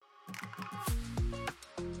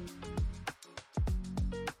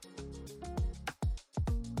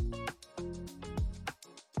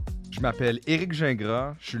Je m'appelle Éric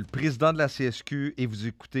Gingras, je suis le président de la CSQ et vous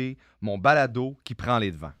écoutez mon balado qui prend les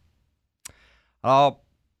devants. Alors,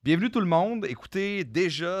 bienvenue tout le monde. Écoutez,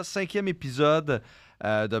 déjà, 5e épisode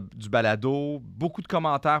du balado. Beaucoup de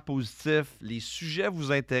commentaires positifs. Les sujets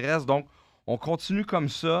vous intéressent, donc on continue comme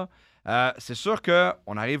ça. C'est sûr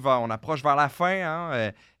qu'on approche vers la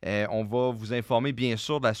fin. On va vous informer, bien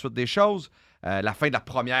sûr, de la suite des choses. La fin de la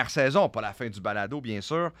première saison, pas la fin du balado, bien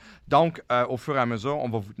sûr. Donc, au fur et à mesure, on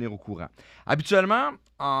va vous tenir au courant. Habituellement,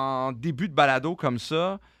 en début de balado comme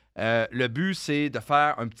ça, le but, c'est de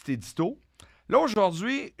faire un petit édito. Là,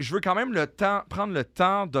 aujourd'hui, je veux quand même prendre le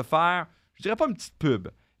temps de faire, je dirais pas une petite pub,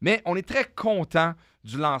 mais on est très content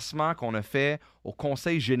du lancement qu'on a fait au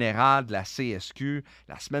Conseil général de la CSQ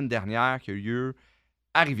la semaine dernière qui a eu lieu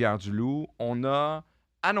à Rivière-du-Loup. On a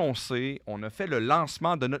fait le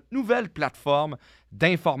lancement de notre nouvelle plateforme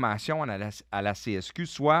d'information à la CSQ,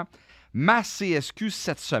 soit Ma CSQ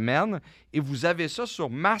cette semaine. Et vous avez ça sur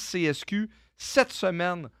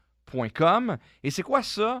macsq7semaine.com. Et c'est quoi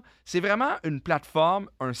ça? C'est vraiment une plateforme,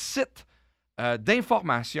 un site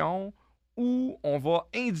d'information où on va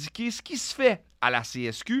indiquer ce qui se fait à la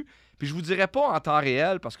CSQ. Puis je ne vous dirai pas en temps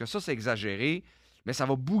réel parce que ça, c'est exagéré, mais ça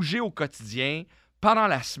va bouger au quotidien pendant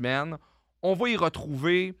la semaine. On va y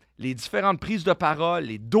retrouver les différentes prises de parole,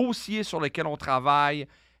 les dossiers sur lesquels on travaille,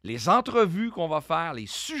 les entrevues qu'on va faire, les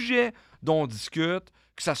sujets dont on discute,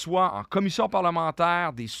 que ce soit en commission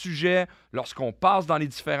parlementaire, des sujets lorsqu'on passe dans les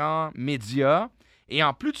différents médias. Et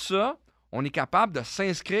en plus de ça, on est capable de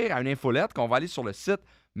s'inscrire à une infolette qu'on va aller sur le site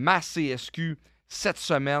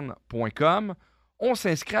macsq7semaine.com. On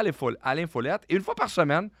s'inscrit à l'infolette et une fois par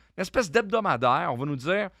semaine, une espèce d'hebdomadaire, on va nous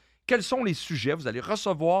dire quels sont les sujets. Vous allez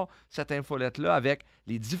recevoir cette infolette-là avec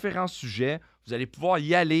les différents sujets. Vous allez pouvoir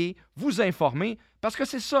y aller, vous informer, parce que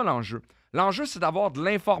c'est ça l'enjeu. L'enjeu, c'est d'avoir de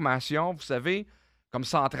l'information. Vous savez, comme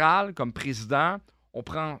centrale, comme président, on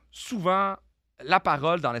prend souvent la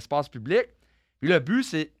parole dans l'espace public. Puis le but,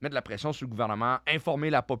 c'est de mettre de la pression sur le gouvernement,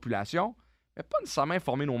 informer la population, mais pas nécessairement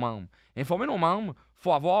informer nos membres. Informer nos membres, il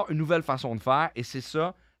faut avoir une nouvelle façon de faire, et c'est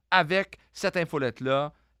ça, avec cette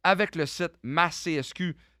infolette-là, avec le site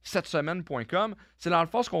macsq7semaine.com, c'est dans le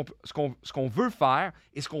fond ce qu'on veut faire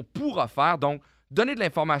et ce qu'on pourra faire, donc donner de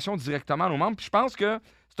l'information directement à nos membres. Puis je pense que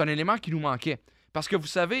c'est un élément qui nous manquait. Parce que vous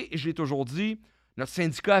savez, et je l'ai toujours dit, notre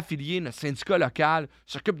syndicat affilié, notre syndicat local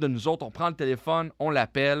s'occupe de nous autres, on prend le téléphone, on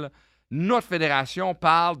l'appelle. Notre fédération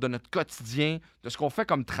parle de notre quotidien, de ce qu'on fait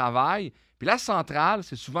comme travail. Puis la centrale,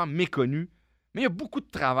 c'est souvent méconnu, mais il y a beaucoup de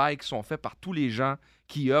travail qui sont faits par tous les gens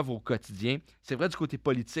qui œuvrent au quotidien. C'est vrai du côté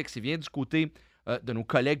politique, c'est bien du côté de nos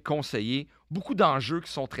collègues conseillers. Beaucoup d'enjeux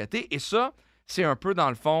qui sont traités. Et ça, c'est un peu, dans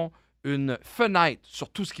le fond, une fenêtre sur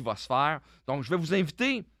tout ce qui va se faire. Donc, je vais vous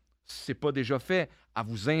inviter, si ce n'est pas déjà fait, à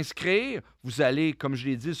vous inscrire. Vous allez, comme je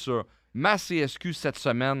l'ai dit, sur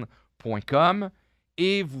macsq7semaine.com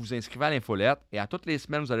et vous vous inscrivez à l'infolette. Et à toutes les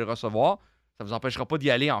semaines, vous allez recevoir. Ça ne vous empêchera pas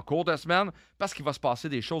d'y aller en cours de semaine parce qu'il va se passer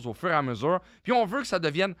des choses au fur et à mesure. Puis on veut que ça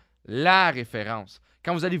devienne la référence.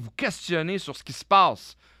 Quand vous allez vous questionner sur ce qui se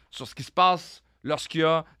passe lorsqu'il y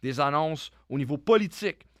a des annonces au niveau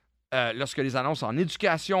politique, lorsque les annonces en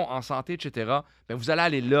éducation, en santé, etc., bien, vous allez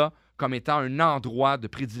aller là comme étant un endroit de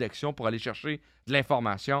prédilection pour aller chercher de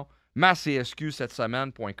l'information.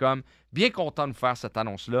 macsq7semaine.com. Bien content de vous faire cette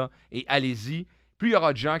annonce-là. Et allez-y. Plus il y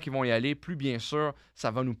aura de gens qui vont y aller, plus bien sûr,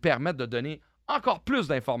 ça va nous permettre de donner encore plus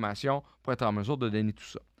d'informations pour être en mesure de donner tout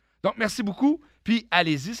ça. Donc, merci beaucoup. Puis,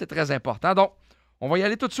 allez-y, c'est très important. Donc, on va y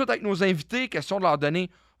aller tout de suite avec nos invités. Question de leur donner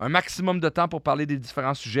un maximum de temps pour parler des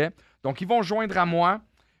différents sujets. Donc, ils vont joindre à moi.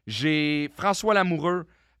 J'ai François Lamoureux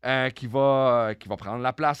qui va prendre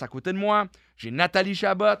la place à côté de moi. J'ai Nathalie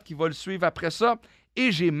Chabot qui va le suivre après ça.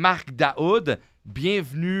 Et j'ai Marc Daoud.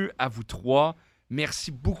 Bienvenue à vous trois.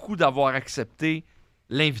 Merci beaucoup d'avoir accepté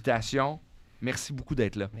l'invitation. Merci beaucoup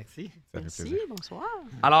d'être là. Merci. Merci, bonsoir.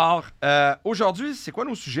 Alors, aujourd'hui, c'est quoi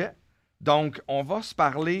nos sujets? Donc, on va se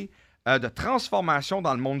parler de transformation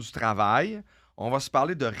dans le monde du travail. On va se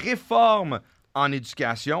parler de réforme en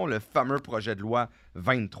éducation, le fameux projet de loi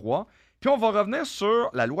 23. Puis, on va revenir sur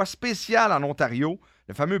la loi spéciale en Ontario,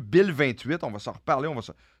 le fameux Bill 28. On va s'en reparler, on va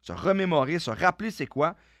se remémorer, se rappeler c'est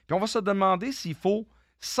quoi. Puis, on va se demander s'il faut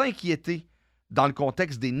s'inquiéter dans le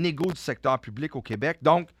contexte des négos du secteur public au Québec.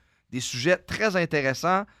 Donc, des sujets très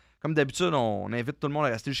intéressants. Comme d'habitude, on invite tout le monde à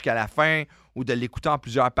rester jusqu'à la fin ou de l'écouter en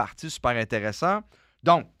plusieurs parties. Super intéressant.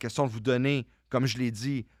 Donc, question de vous donner, comme je l'ai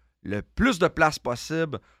dit, le plus de place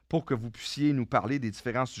possible pour que vous puissiez nous parler des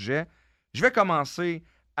différents sujets. Je vais commencer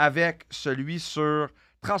avec celui sur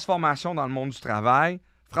transformation dans le monde du travail.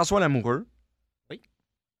 François Lamoureux. Oui.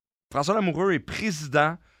 François Lamoureux est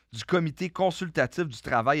président du Comité consultatif du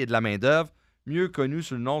travail et de la main-d'œuvre, mieux connu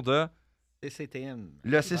sous le nom de CCTM.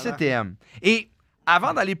 le CCTM. Et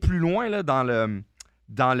avant d'aller plus loin là,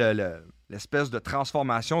 dans l'espèce de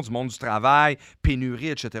transformation du monde du travail, pénurie,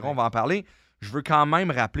 etc., on va en parler, je veux quand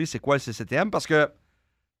même rappeler c'est quoi le CCTM parce que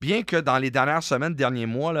bien que dans les dernières semaines, derniers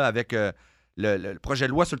mois, là, avec le projet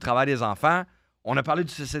de loi sur le travail des enfants, on a parlé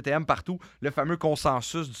du CCTM partout, le fameux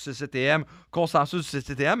consensus du CCTM,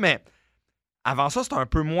 mais avant ça, c'était un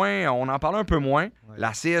peu moins, on en parlait un peu moins. Ouais.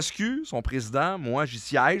 La CSQ, son président, moi, j'y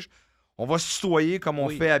siège. On va se tutoyer comme on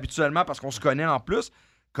fait habituellement parce qu'on se connaît en plus.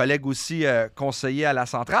 Collègue aussi conseiller à la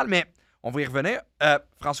centrale, mais on va y revenir.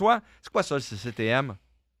 François, c'est quoi ça, le CCTM?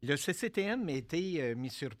 Le CCTM a été mis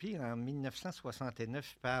sur pied en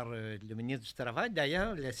 1969 par le ministre du Travail.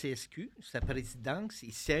 D'ailleurs, la CSQ, sa présidence,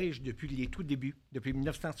 il siège depuis les tout débuts, depuis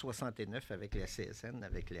 1969 avec la CSN,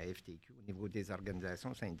 avec la FTQ au niveau des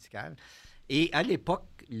organisations syndicales. Et à l'époque,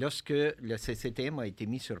 lorsque le CCTM a été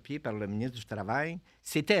mis sur pied par le ministre du Travail,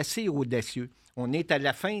 c'était assez audacieux. On est à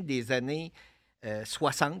la fin des années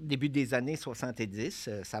 60, début des années 70,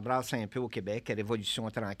 ça brasse un peu au Québec, révolution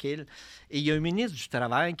tranquille. Et il y a un ministre du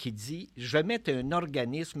Travail qui dit « Je vais mettre un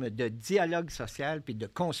organisme de dialogue social puis de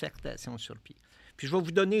concertation sur pied. Puis je vais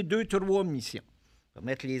vous donner 2-3 missions. Je vais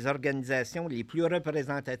mettre les organisations les plus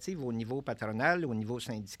représentatives au niveau patronal, au niveau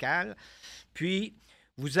syndical. Puis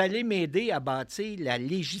vous allez m'aider à bâtir la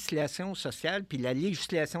législation sociale puis la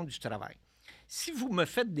législation du travail. » Si vous me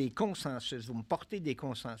faites des consensus, vous me portez des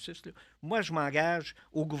consensus, là, moi, je m'engage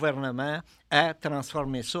au gouvernement à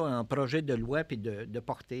transformer ça en projet de loi puis de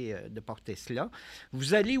porter cela.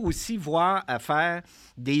 Vous allez aussi voir à faire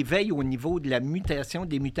des veilles au niveau de la mutation,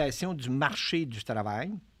 des mutations du marché du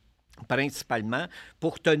travail, principalement,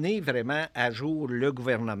 pour tenir vraiment à jour le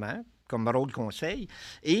gouvernement comme rôle conseil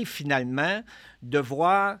et finalement de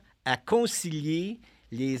voir à concilier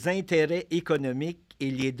les intérêts économiques et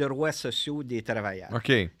les droits sociaux des travailleurs.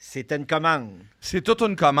 OK. C'est une commande. C'est toute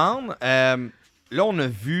une commande. Là, on a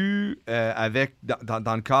vu,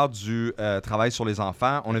 dans le cadre du travail sur les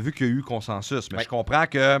enfants, on a vu qu'il y a eu consensus. Mais je comprends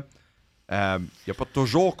qu'il n'y a pas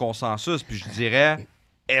toujours consensus. Puis je dirais,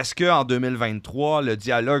 est-ce qu'en 2023, le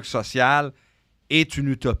dialogue social est une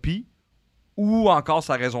utopie ou encore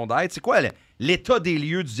sa raison d'être? C'est quoi l'état des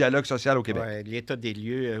lieux du dialogue social au Québec? Oui, l'état des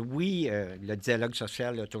lieux, oui, le dialogue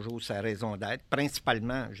social a toujours sa raison d'être,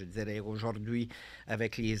 principalement, je dirais, aujourd'hui,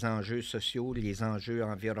 avec les enjeux sociaux, les enjeux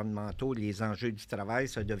environnementaux, les enjeux du travail,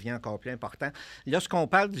 ça devient encore plus important. Lorsqu'on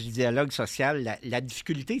parle du dialogue social, la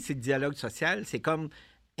difficulté, c'est le dialogue social, c'est comme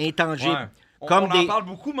intangible. Ouais. On en parle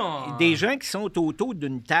beaucoup, mais... Des gens qui sont autour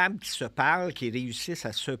d'une table, qui se parlent, qui réussissent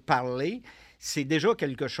à se parler, c'est déjà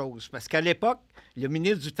quelque chose. Parce qu'à l'époque, le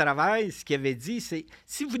ministre du Travail, ce qu'il avait dit, c'est «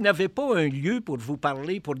 Si vous n'avez pas un lieu pour vous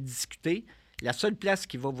parler, pour discuter, la seule place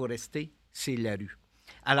qui va vous rester, c'est la rue. »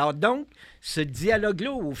 Alors donc, ce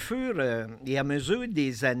dialogue-là, au fur et à mesure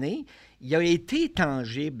des années, il a été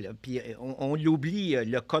tangible. Puis on l'oublie,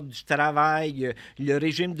 le Code du travail, le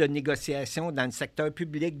régime de négociation dans le secteur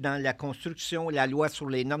public, dans la construction, la loi sur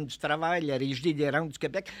les normes du travail, la Régie des rentes du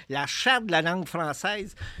Québec, la Charte de la langue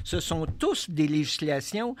française, ce sont tous des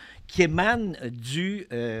législations qui émanent du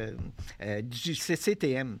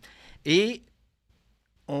CCTM. Et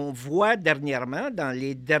on voit dernièrement, dans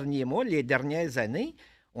les derniers mois, les dernières années,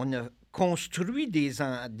 on a construit des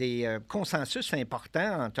consensus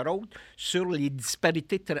importants, entre autres, sur les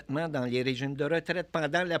disparités de traitement dans les régimes de retraite.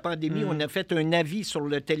 Pendant la pandémie, on a fait un avis sur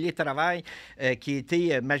le télétravail qui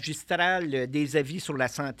était magistral, des avis sur la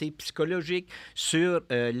santé psychologique, sur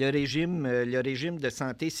le régime de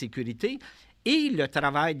santé-sécurité et le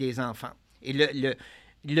travail des enfants. Et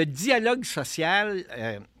le dialogue social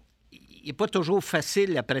n'est pas toujours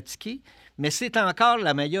facile à pratiquer, mais c'est encore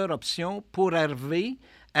la meilleure option pour arriver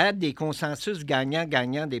à des consensus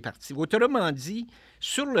gagnants-gagnants des partis. Autrement dit,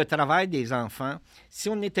 sur le travail des enfants, si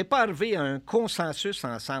on n'était pas arrivé à un consensus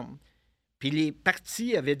ensemble, puis les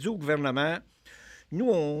partis avaient dit au gouvernement, nous,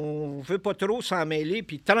 on ne veut pas trop s'en mêler,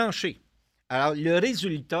 puis trancher. Alors, le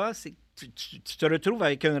résultat, c'est que tu te retrouves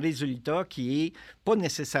avec un résultat qui n'est pas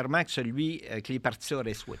nécessairement celui que les partis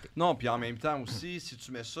auraient souhaité. Non, puis en même temps aussi, si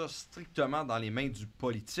tu mets ça strictement dans les mains du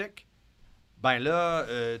politique, ben là,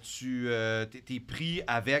 t'es pris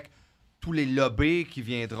avec tous les lobbies qui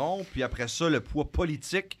viendront, puis après ça, le poids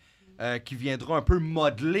politique qui viendra un peu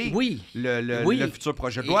modeler le futur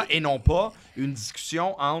projet de loi, et non pas une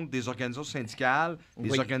discussion entre des organisations syndicales,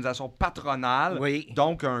 des organisations patronales,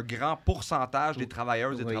 donc un grand pourcentage des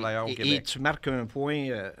travailleuses et des travailleurs au Québec. Et tu marques un point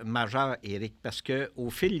majeur, Éric, parce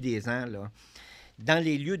qu'au fil des ans, là, dans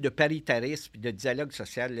les lieux de paritarisme et de dialogue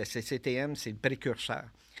social, le CCTM, c'est le précurseur.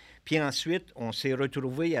 Puis ensuite, on s'est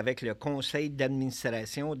retrouvé avec le conseil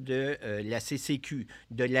d'administration de la CCQ,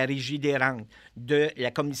 de la Régie des rentes, de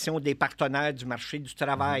la Commission des partenaires du marché du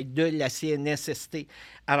travail, de la CNSST.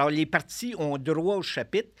 Alors, les partis ont droit au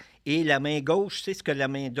chapitre et la main gauche, c'est ce que la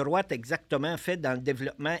main droite exactement fait dans le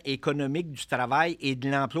développement économique du travail et de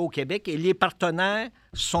l'emploi au Québec. Et les partenaires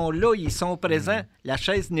sont là, ils sont présents. La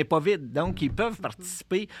chaise n'est pas vide. Donc, ils peuvent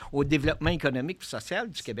participer au développement économique et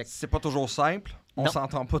social du Québec. C'est pas toujours simple. On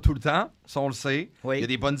s'entend pas tout le temps. Ça, on le sait. Oui. Il y a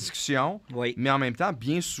des bonnes discussions. Oui. Mais en même temps,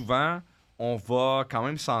 bien souvent, on va quand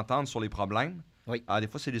même s'entendre sur les problèmes. Oui. Des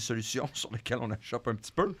fois, c'est des solutions sur lesquelles on achoppe un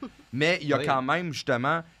petit peu. Mais il y a quand même,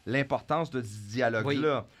 justement, l'importance de ce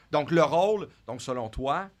dialogue-là. Oui. Donc, le rôle, selon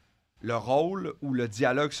toi, le rôle ou le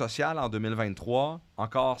dialogue social en 2023,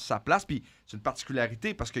 encore sa place. Puis, c'est une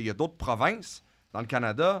particularité parce qu'il y a d'autres provinces dans le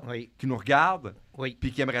Canada qui nous regardent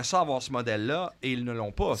puis qui aimeraient ça avoir ce modèle-là et ils ne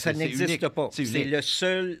l'ont pas. Ça n'existe pas. C'est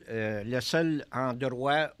le seul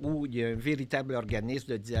endroit où il y a un véritable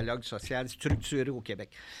organisme de dialogue social structuré au Québec.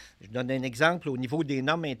 Je donne un exemple au niveau des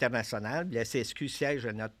normes internationales. La CSQ siège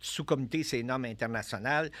à notre sous-comité ces normes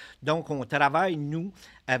internationales. Donc, on travaille, nous,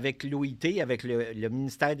 avec l'OIT, avec le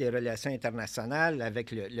ministère des Relations internationales,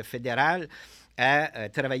 avec le fédéral, à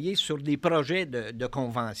travailler sur des projets de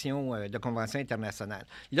conventions internationales.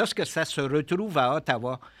 Lorsque ça se retrouve à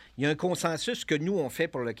Ottawa, il y a un consensus que nous, on fait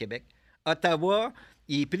pour le Québec. Ottawa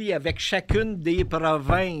est pris avec chacune des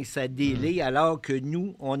provinces à dealer, alors que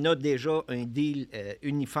nous, on a déjà un deal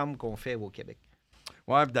uniforme qu'on fait au Québec.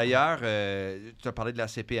 Oui, d'ailleurs, tu as parlé de la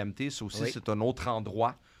CPMT, ça aussi, c'est un autre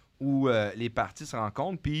endroit où les partis se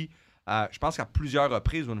rencontrent. Puis, je pense qu'à plusieurs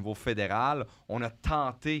reprises au niveau fédéral, on a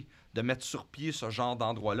tenté de mettre sur pied ce genre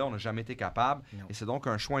d'endroit-là. On n'a jamais été capable. Non. Et c'est donc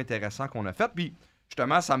un choix intéressant qu'on a fait. Puis,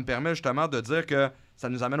 justement, ça me permet justement de dire que ça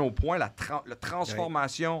nous amène au point, la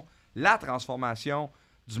transformation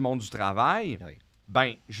du monde du travail. Oui.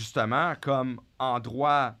 Bien, justement, comme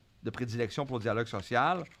endroit de prédilection pour le dialogue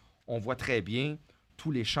social, on voit très bien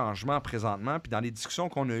tous les changements présentement. Puis dans les discussions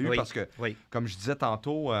qu'on a eues, parce que, comme je disais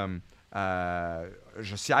tantôt,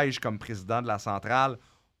 je siège comme président de la centrale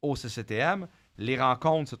au CCTM. Les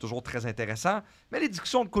rencontres, c'est toujours très intéressant, mais les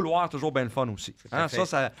discussions de couloir, toujours bien le fun aussi.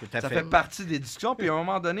 Ça fait partie des discussions. Puis à un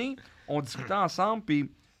moment donné, on discutait ensemble, puis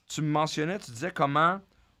tu me mentionnais, tu disais comment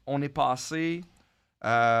on est passé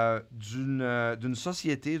d'une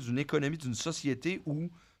société, d'une économie, d'une société où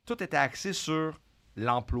tout était axé sur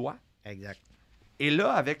l'emploi. Exact. Et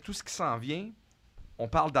là, avec tout ce qui s'en vient, on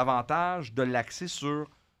parle davantage de l'axer sur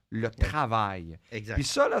le travail. Exact. Puis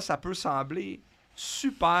ça, là, ça peut sembler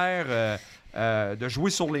super de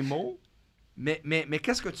jouer sur les mots, mais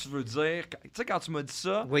qu'est-ce que tu veux dire? Tu sais, quand tu m'as dit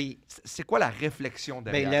ça, c'est quoi la réflexion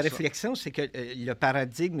derrière ça? La réflexion, c'est que le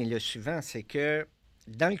paradigme est le suivant, c'est que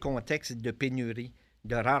dans le contexte de pénurie,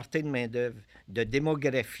 de rareté de main-d'œuvre, de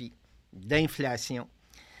démographie, d'inflation,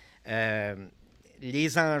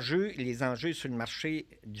 les enjeux sur le marché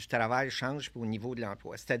du travail changent au niveau de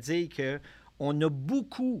l'emploi. C'est-à-dire que on a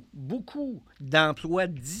beaucoup d'emplois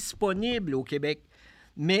disponibles au Québec,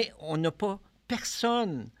 mais on n'a pas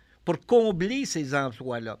personne pour combler ces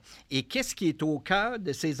emplois-là. Et qu'est-ce qui est au cœur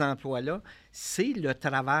de ces emplois-là? C'est le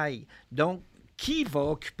travail. Donc, qui va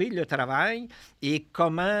occuper le travail et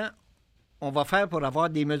comment on va faire pour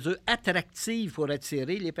avoir des mesures attractives pour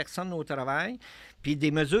attirer les personnes au travail, puis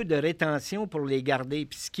des mesures de rétention pour les garder.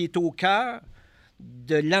 Puis ce qui est au cœur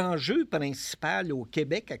de l'enjeu principal au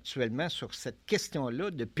Québec actuellement sur cette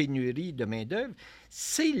question-là de pénurie de main-d'œuvre,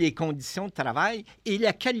 c'est les conditions de travail et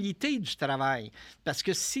la qualité du travail. Parce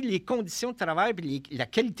que si les conditions de travail et la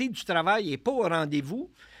qualité du travail n'est pas au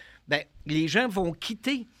rendez-vous, bien, les gens vont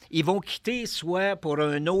quitter. Ils vont quitter soit pour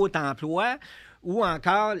un autre emploi ou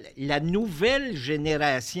encore la nouvelle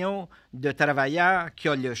génération de travailleurs qui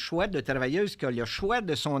a le choix, de travailleuses qui a le choix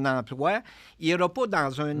de son emploi. Il n'ira pas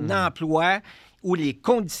dans un emploi où les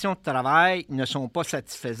conditions de travail ne sont pas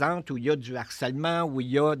satisfaisantes, où il y a du harcèlement, où il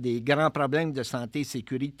y a des grands problèmes de santé et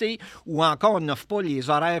sécurité, où encore on n'offre pas les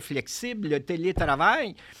horaires flexibles, le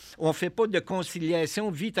télétravail. On ne fait pas de conciliation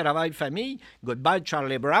vie, travail, famille. Goodbye,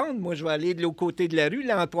 Charlie Brown. Moi, je vais aller de l'autre côté de la rue.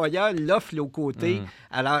 L'employeur l'offre de l'autre côté.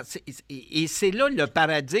 Alors, c'est là le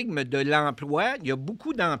paradigme de l'emploi. Il y a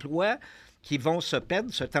beaucoup d'emplois qui vont se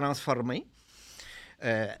perdre, se transformer.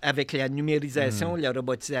 Avec la numérisation, la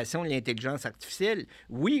robotisation, l'intelligence artificielle.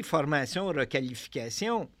 Oui, formation,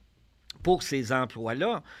 requalification pour ces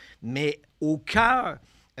emplois-là, mais au cœur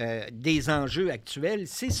des enjeux actuels,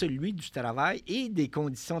 c'est celui du travail et des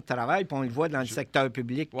conditions de travail, puis on le voit dans le secteur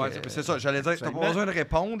public. Oui, c'est ça. J'allais dire, tu n'as pas besoin de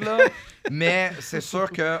répondre, là, mais c'est sûr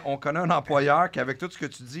qu'on connaît un employeur qui, avec tout ce que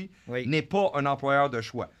tu dis, n'est pas un employeur de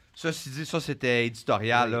choix. Ceci dit, ça, c'était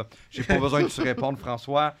éditorial. Là. J'ai pas besoin que tu répondes,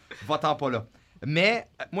 François. Va-t'en pas là. Mais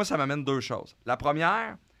moi, ça m'amène deux choses. La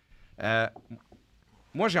première,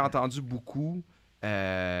 moi, j'ai entendu beaucoup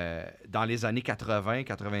dans les années 80,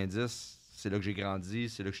 90, c'est là que j'ai grandi,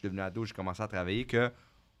 c'est là que je suis devenu ado, j'ai commencé à travailler,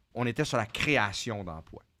 qu'on était sur la création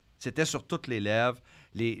d'emplois. C'était sur toutes les lèvres.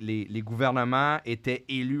 Les gouvernements étaient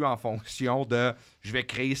élus en fonction de « je vais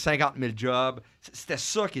créer 50 000 jobs ». C'était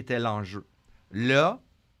ça qui était l'enjeu. Là,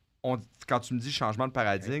 quand tu me dis changement de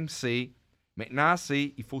paradigme, c'est maintenant,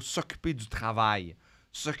 il faut s'occuper du travail,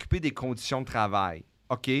 s'occuper des conditions de travail.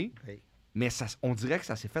 OK? Oui. Mais on dirait que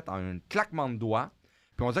ça s'est fait en un claquement de doigts,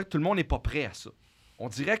 puis on dirait que tout le monde n'est pas prêt à ça. On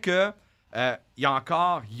dirait que il y a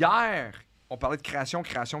encore, hier, on parlait de création.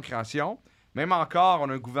 Même encore, on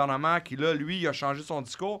a un gouvernement qui, là, lui, il a changé son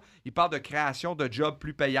discours. Il parle de création de jobs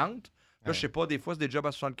plus payantes. Là, je sais pas, des fois, c'est des jobs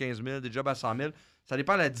à 75 000, des jobs à 100 000. Ça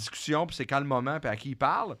dépend de la discussion, puis c'est quand le moment, puis à qui il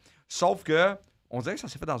parle. Sauf que, on dirait que ça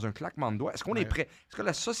s'est fait dans un claquement de doigts. Est-ce qu'on est prêt? Est-ce que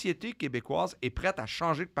la société québécoise est prête à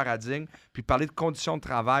changer de paradigme puis parler de conditions de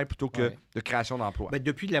travail plutôt que de création d'emplois? Ben,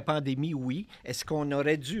 depuis la pandémie, oui. Est-ce qu'on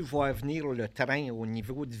aurait dû voir venir le train au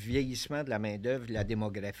niveau du vieillissement de la main-d'œuvre, de la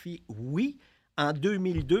démographie? Oui. En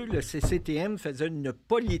 2002, le CCTM faisait une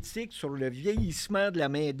politique sur le vieillissement de la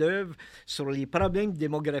main-d'œuvre, sur les problèmes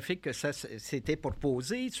démographiques que ça s'était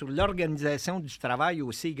proposé, sur l'organisation du travail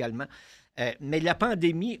aussi également. Mais la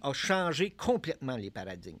pandémie a changé complètement les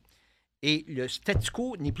paradigmes. Et le statu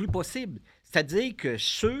quo n'est plus possible. C'est-à-dire que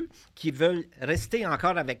ceux qui veulent rester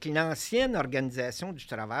encore avec l'ancienne organisation du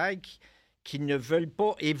travail, qui ne veulent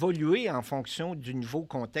pas évoluer en fonction du nouveau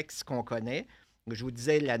contexte qu'on connaît, je vous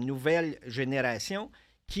disais, la nouvelle génération,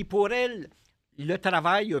 qui pour elle, le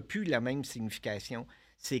travail n'a plus la même signification.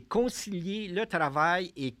 C'est concilier le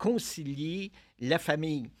travail et concilier la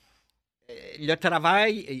famille. Le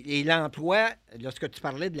travail et l'emploi, lorsque tu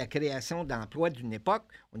parlais de la création d'emplois d'une époque,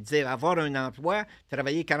 on disait avoir un emploi,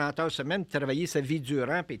 travailler 40 heures semaine, travailler sa vie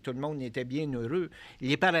durant, puis tout le monde était bien heureux.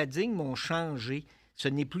 Les paradigmes ont changé. Ce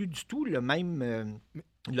n'est plus du tout le même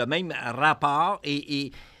rapport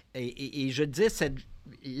et je dis,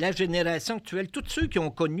 la génération actuelle, tous ceux qui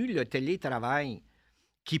ont connu le télétravail,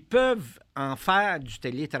 qui peuvent en faire du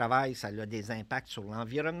télétravail, ça a des impacts sur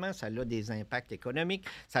l'environnement, ça a des impacts économiques,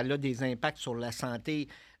 ça a des impacts sur la santé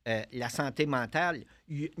mentale.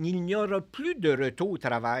 Il n'y aura plus de retour au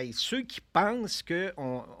travail. Ceux qui pensent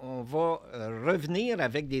qu'on va revenir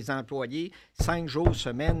avec des employés 5 jours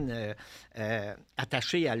semaine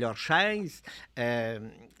attachés à leur chaise,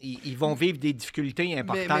 ils vont vivre des difficultés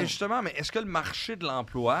importantes. Mais justement, est-ce que le marché de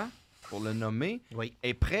l'emploi, pour le nommer,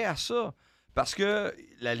 est prêt à ça? Parce que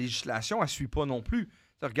la législation, elle ne suit pas non plus.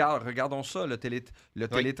 Regardons ça, le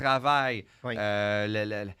télétravail,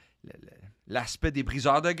 l'aspect des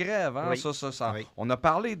briseurs de grève. Hein? Ça. On a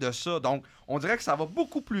parlé de ça. Donc, on dirait que ça va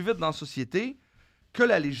beaucoup plus vite dans la société que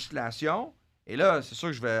la législation. Et là, c'est sûr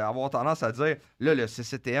que je vais avoir tendance à dire, là, le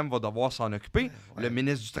CCTM va devoir s'en occuper. Le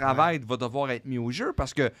ministre du Travail va devoir être mis au jeu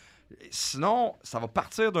parce que sinon, ça va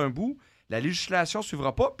partir d'un bout. La législation ne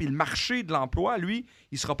suivra pas, puis le marché de l'emploi, lui,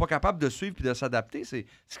 il ne sera pas capable de suivre et de s'adapter. C'est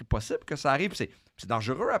possible que ça arrive. C'est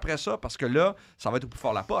dangereux après ça, parce que là, ça va être au plus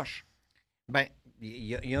fort la poche. Bien, il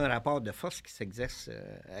y a un rapport de force qui s'exerce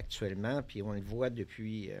actuellement, puis on le voit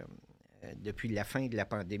depuis la fin de la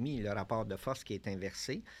pandémie, le rapport de force qui est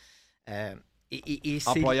inversé.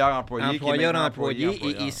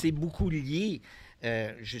 Employeur-employé. Et c'est beaucoup lié,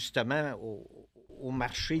 justement, au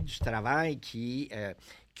marché du travail qui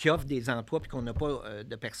offre des emplois puis qu'on n'a pas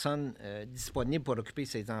de personnes disponibles pour occuper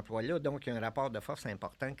ces emplois-là. Donc, il y a un rapport de force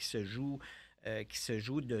important qui se joue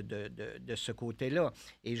de ce côté-là.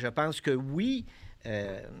 Et je pense que oui,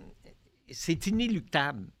 c'est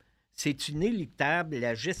inéluctable. C'est inéluctable,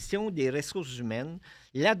 la gestion des ressources humaines,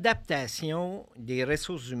 l'adaptation des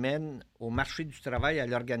ressources humaines au marché du travail, à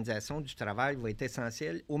l'organisation du travail va être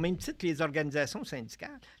essentielle, au même titre que les organisations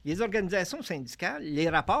syndicales. Les organisations syndicales, les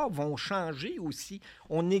rapports vont changer aussi.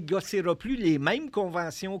 On ne négociera plus les mêmes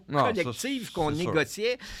conventions collectives qu'on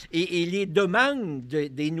négociait et les demandes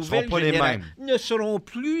des nouvelles générations ne seront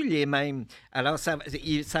plus les mêmes. Alors,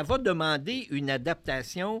 ça va demander une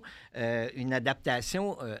adaptation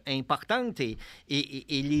importante et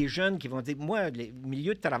les jeunes qui vont dire, moi, les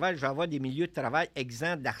milieux de travail, je vais avoir des milieux de travail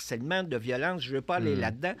exempts d'harcèlement, de violence, je ne veux pas aller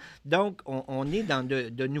là-dedans. Donc, on est dans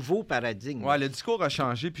de nouveaux paradigmes. Oui, le discours a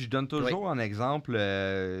changé, puis je donne toujours un exemple.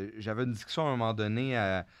 J'avais une discussion à un moment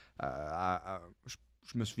donné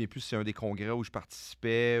je me souviens plus si c'est un des congrès où je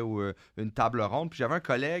participais ou une table ronde, puis j'avais un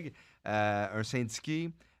collègue, un syndiqué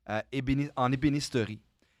en ébénisterie.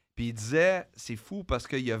 Puis il disait, c'est fou parce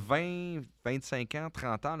qu'il y a 20, 25 ans,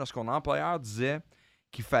 30 ans, lorsqu'un employeur disait,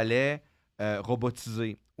 qu'il fallait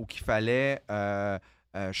robotiser ou qu'il fallait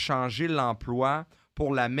changer l'emploi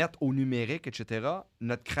pour la mettre au numérique, etc.,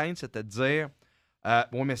 notre crainte, c'était de dire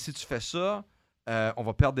bon, mais si tu fais ça, on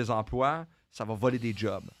va perdre des emplois, ça va voler des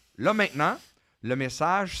jobs. Là, maintenant, le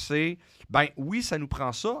message, c'est ben oui, ça nous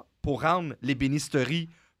prend ça pour rendre l'ébénisterie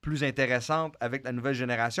plus intéressante avec la nouvelle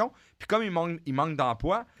génération. Puis comme il manque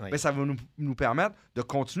d'emploi, ben, ça va nous permettre de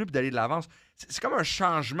continuer et d'aller de l'avance. C'est comme un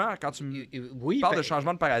changement. Quand tu parles de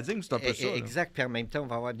changement de paradigme, c'est un peu ça. Exact. Puis en même temps, on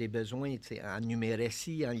va avoir des besoins en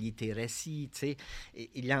numératie, en littératie.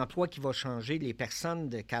 Et l'emploi qui va changer, les personnes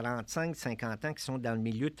de 45, 50 ans qui sont dans le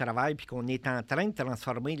milieu de travail puis qu'on est en train de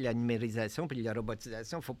transformer la numérisation puis la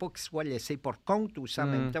robotisation, il ne faut pas qu'ils soient laissés pour compte aussi en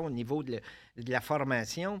même temps au niveau de la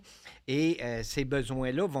formation. Et ces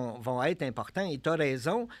besoins-là vont être importants. Et tu as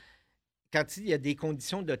raison. Quand il y a des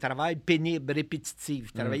conditions de travail pénibles,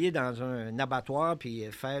 répétitives, travailler dans un abattoir puis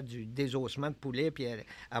faire du désossement de poulet puis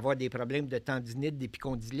avoir des problèmes de tendinite,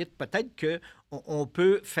 d'épicondylite, peut-être qu'on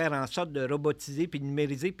peut faire en sorte de robotiser puis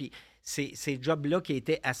numériser puis ces jobs-là qui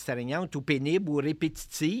étaient astreignantes ou pénibles ou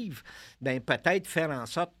répétitives, bien, peut-être faire en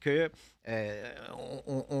sorte que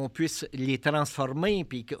on puisse les transformer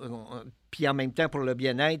puis en même temps pour le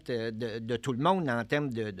bien-être de tout le monde en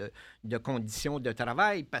termes de conditions de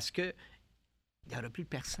travail parce que il n'y aura plus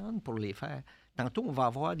personne pour les faire. Tantôt, on va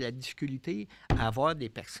avoir de la difficulté à avoir des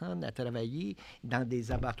personnes à travailler dans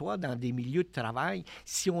des abattoirs, dans des milieux de travail,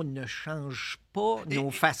 si on ne change pas nos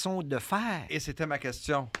façons de faire. Et c'était ma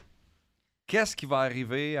question. Qu'est-ce qui va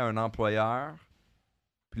arriver à un employeur?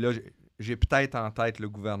 Puis là, j'ai peut-être en tête le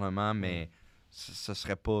gouvernement, mais ce ne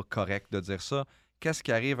serait pas correct de dire ça. Qu'est-ce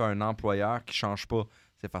qui arrive à un employeur qui ne change pas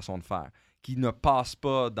ses façons de faire, qui ne passe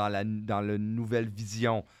pas dans la nouvelle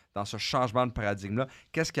vision, dans ce changement de paradigme-là?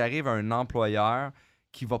 Qu'est-ce qui arrive à un employeur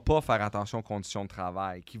qui ne va pas faire attention aux conditions de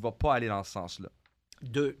travail, qui ne va pas aller dans ce sens-là?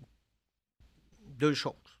 Deux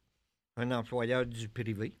choses. Un employeur du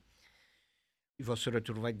privé, il va se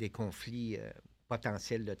retrouver avec des conflits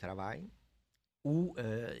potentiels de travail ou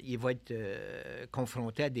il va être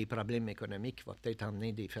confronté à des problèmes économiques qui vont peut-être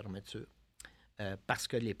emmener des fermetures parce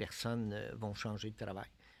que les personnes vont changer de travail.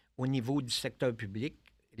 Au niveau du secteur public,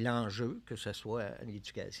 l'enjeu, que ce soit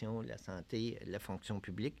l'éducation, la santé, la fonction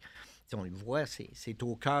publique, on le voit, c'est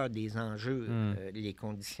au cœur des enjeux, les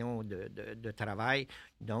conditions de travail.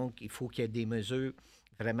 Donc, il faut qu'il y ait des mesures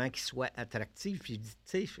vraiment qui soient attractives. Puis,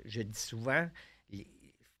 je dis souvent, il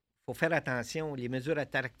faut faire attention. Les mesures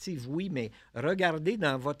attractives, oui, mais regardez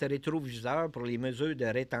dans votre rétroviseur pour les mesures de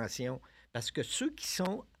rétention. Parce que ceux qui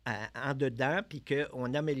sont en dedans puis qu'on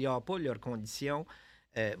n'améliore pas leurs conditions,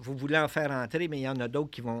 vous voulez en faire entrer, mais il y en a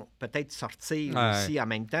d'autres qui vont peut-être sortir aussi en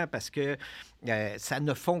même temps parce que ça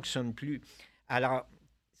ne fonctionne plus. Alors,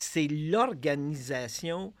 c'est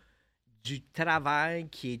l'organisation du travail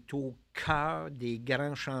qui est au cœur des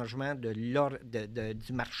grands changements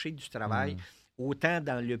du marché du travail, autant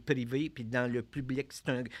dans le privé puis dans le public.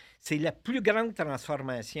 C'est la plus grande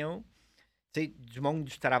transformation du monde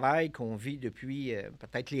du travail qu'on vit depuis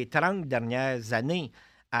peut-être les 30 dernières années.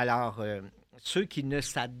 Alors, ceux qui ne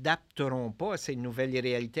s'adapteront pas à ces nouvelles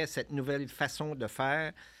réalités, à cette nouvelle façon de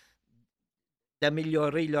faire,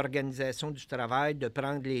 d'améliorer l'organisation du travail, de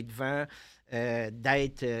prendre les devants,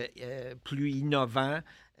 d'être plus innovants,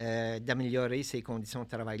 d'améliorer ces conditions de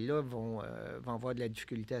travail-là, vont avoir de la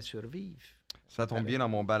difficulté à survivre. Ça tombe bien dans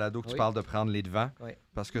mon balado que tu parles de prendre les devants,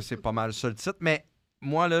 parce que c'est pas mal ça le titre. Mais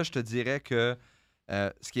moi, là, je te dirais que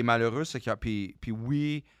ce qui est malheureux, c'est qu'il y a... Puis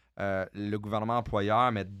oui, le gouvernement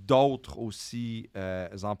employeur, mais d'autres aussi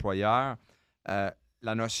employeurs,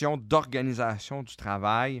 la notion d'organisation du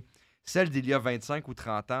travail, celle d'il y a 25 ou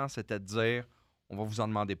 30 ans, c'était de dire on va vous en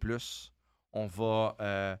demander plus, on va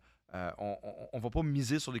pas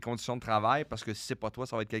miser sur les conditions de travail parce que si c'est pas toi,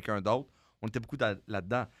 ça va être quelqu'un d'autre. On était beaucoup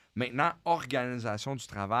là-dedans. Maintenant, organisation du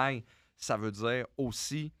travail, ça veut dire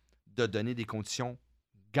aussi de donner des conditions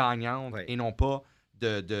gagnantes et non pas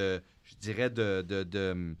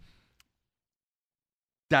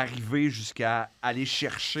d'arriver jusqu'à aller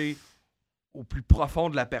chercher au plus profond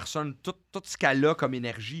de la personne tout ce qu'elle a comme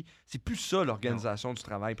énergie. C'est plus ça, l'organisation du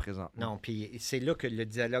travail présent. Non, puis c'est là que le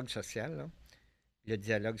dialogue social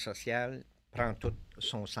prend tout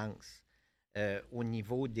son sens. Au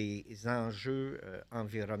niveau des enjeux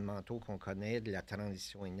environnementaux qu'on connaît, de la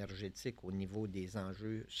transition énergétique, au niveau des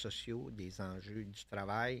enjeux sociaux, des enjeux du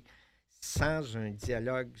travail, sans un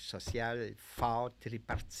dialogue social fort,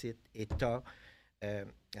 tripartite, État,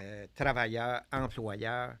 travailleurs,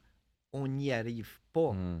 employeurs, on n'y arrive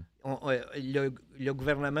pas. Le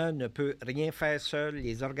gouvernement ne peut rien faire seul,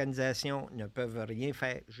 les organisations ne peuvent rien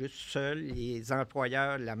faire juste seules, les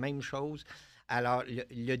employeurs, la même chose. Alors,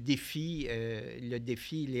 le défi,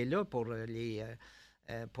 il est là pour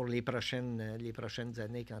les prochaines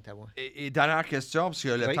années, quant à moi. Et dernière question, parce que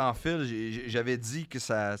le Oui. temps file, j'avais dit que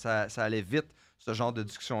ça allait vite, ce genre de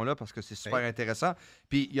discussion-là, parce que c'est super intéressant.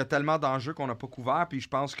 Puis il y a tellement d'enjeux qu'on n'a pas couverts, puis je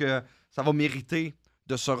pense que ça va mériter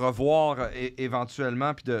de se revoir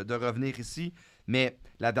éventuellement, puis de revenir ici. Mais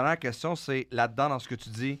la dernière question, c'est là-dedans, dans ce que tu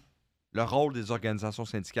dis, le rôle des organisations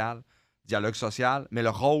syndicales, dialogue social, mais le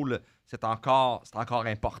rôle, c'est encore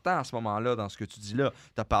important à ce moment-là, dans ce que tu dis là.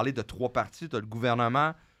 Tu as parlé de 3 parties, tu as le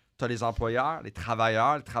gouvernement, tu as les employeurs, les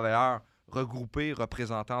travailleurs regroupés,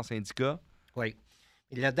 représentés en syndicats. Oui.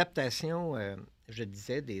 L'adaptation, je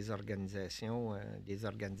disais, des organisations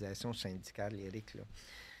syndicales, Éric, là.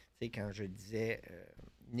 Tu sais, quand je disais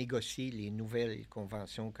négocier les nouvelles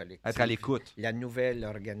conventions collectives, Être à l'écoute. la nouvelle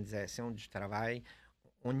organisation du travail,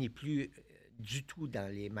 on n'est plus du tout dans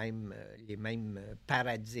les mêmes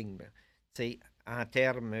paradigmes. Tu sais, en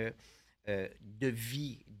termes de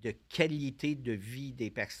vie, de qualité de vie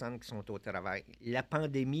des personnes qui sont au travail. La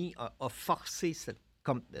pandémie a forcé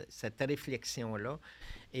cette réflexion-là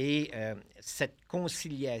et cette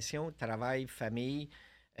conciliation travail-famille,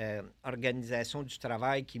 organisation du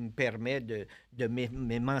travail qui me permet de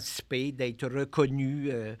m'émanciper, d'être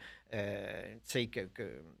reconnu, tu sais,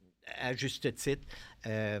 à juste titre.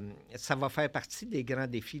 Ça va faire partie des grands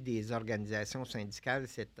défis des organisations syndicales,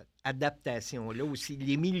 cette adaptation-là aussi.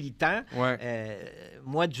 Les militants,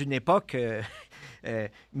 moi, d'une époque,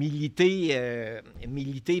 militer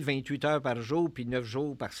 28 heures par jour puis 9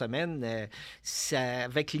 jours par semaine,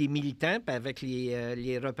 avec les militants puis avec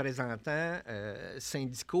les représentants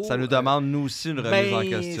syndicaux... Ça nous demande, nous aussi, une remise en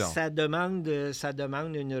question. Ça demande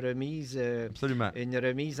une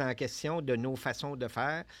remise en question de nos façons de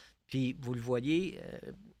faire. Puis, vous le voyez,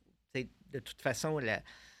 de toute façon, il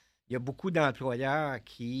y a beaucoup d'employeurs à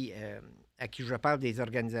qui je parle des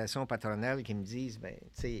organisations patronales qui me disent, bien,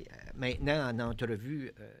 tu sais, maintenant, en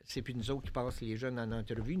entrevue, c'est plus nous autres qui passent les jeunes en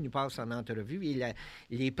entrevue, ils nous passent en entrevue. Et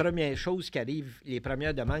les premières choses qui arrivent, les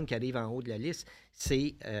premières demandes qui arrivent en haut de la liste,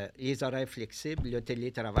 c'est les horaires flexibles, le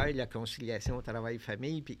télétravail, la conciliation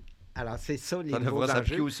travail-famille, puis... Alors, c'est ça, les nouveaux enjeux. Ça devra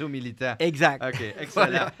s'appliquer aussi aux militants. Exact. OK,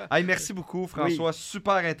 excellent. Hey, merci beaucoup, François. Oui.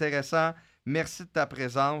 Super intéressant. Merci de ta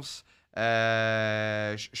présence.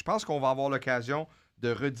 Je pense qu'on va avoir l'occasion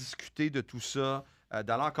de rediscuter de tout ça,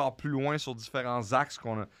 d'aller encore plus loin sur différents axes.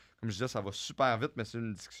 Comme je disais, ça va super vite, mais c'est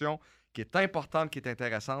une discussion qui est importante, qui est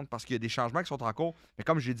intéressante, parce qu'il y a des changements qui sont en cours. Mais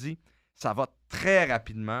comme j'ai dit, ça va très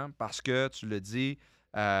rapidement parce que, tu l'as dit,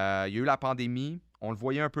 il y a eu la pandémie, on le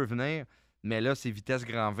voyait un peu venir, mais là, c'est vitesse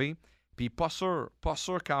grand V. Puis pas sûr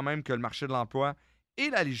quand même que le marché de l'emploi et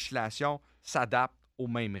la législation s'adaptent au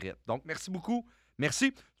même rythme. Donc, merci beaucoup.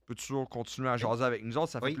 Merci. Tu peux toujours continuer à jaser avec nous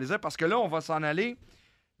autres. Ça fait plaisir parce que là, on va s'en aller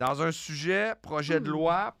dans un sujet, projet de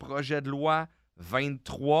loi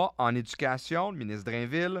 23 en éducation. Le ministre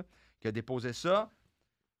Drainville qui a déposé ça.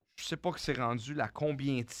 Je ne sais pas que c'est rendu la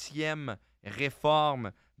combientième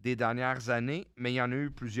réforme des dernières années, mais il y en a eu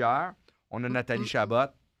plusieurs. On a Nathalie Chabot.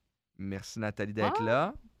 Merci, Nathalie, d'être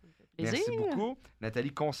là. Merci beaucoup. Nathalie,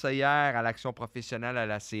 conseillère à l'action professionnelle à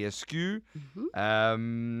la CSQ.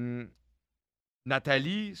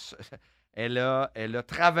 Nathalie, elle a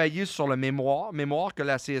travaillé sur le mémoire que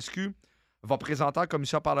la CSQ va présenter en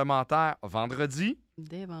commission parlementaire vendredi.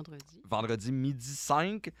 Dès vendredi. Vendredi midi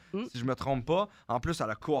 5, si je ne me trompe pas. En plus, elle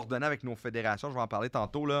a coordonné avec nos fédérations. Je vais en parler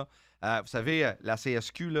tantôt. Là. Vous savez, la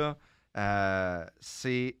CSQ, là,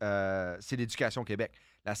 c'est l'Éducation Québec.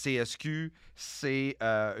 La CSQ, c'est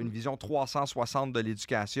une vision 360 de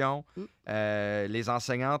l'éducation. Les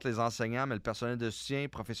enseignantes, les enseignants, mais le personnel de soutien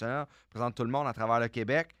professionnel représente tout le monde à travers le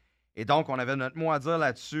Québec. Et donc, on avait notre mot à dire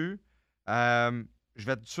là-dessus. Je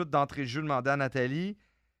vais tout de suite d'entrée de jeu demander à Nathalie,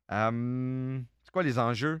 c'est quoi les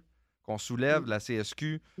enjeux qu'on soulève de la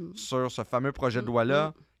CSQ sur ce fameux projet de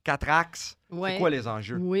loi-là? 4 axes. C'est quoi les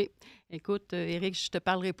enjeux? Oui. Écoute, Éric, je ne te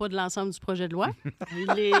parlerai pas de l'ensemble du projet de loi.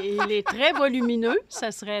 Il est très volumineux.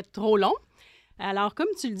 Ça serait trop long. Alors, comme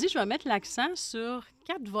tu le dis, je vais mettre l'accent sur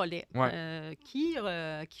 4 volets qui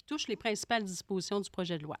touchent les principales dispositions du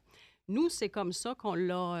projet de loi. Nous, c'est comme ça qu'on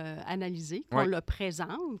l'a analysé, qu'on le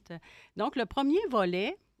présente. Donc, le premier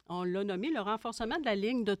volet, on l'a nommé le renforcement de la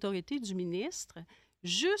ligne d'autorité du ministre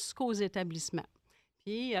jusqu'aux établissements.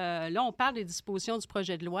 Puis là, on parle des dispositions du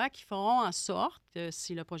projet de loi qui feront en sorte,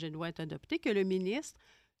 si le projet de loi est adopté, que le ministre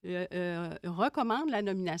recommande la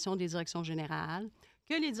nomination des directions générales,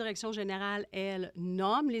 que les directions générales, elles,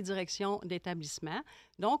 nomment les directions d'établissement.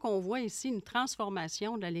 Donc, on voit ici une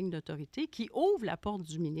transformation de la ligne d'autorité qui ouvre la porte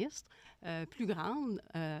du ministre plus grande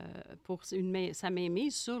pour sa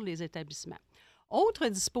mainmise sur les établissements. Autre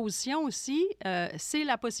disposition aussi, c'est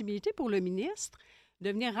la possibilité pour le ministre de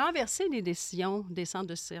venir renverser les décisions des centres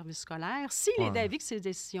de services scolaires s'il est d'avis que ces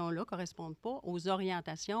décisions-là ne correspondent pas aux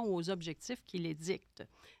orientations ou aux objectifs qui les dictent.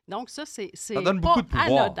 Donc, ça donne pas beaucoup de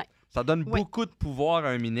pouvoir. anodin. Ça donne beaucoup de pouvoir à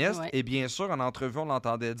un ministre. Oui. Et bien sûr, en entrevue, on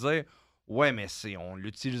l'entendait dire « Ouais, mais on ne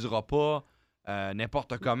l'utilisera pas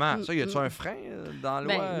n'importe comment. » Ça, y a-t-il un frein dans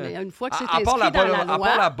la loi? Mais une fois que c'est À inscrit part dans la loi...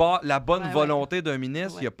 À part la bonne volonté d'un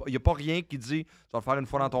ministre, il Ouais. n'y a pas rien qui dit « Tu vas le faire une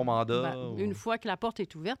fois dans ton mandat. Une fois que la porte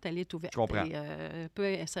est ouverte, elle est ouverte. Je comprends.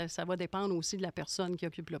 Et, ça va dépendre aussi de la personne qui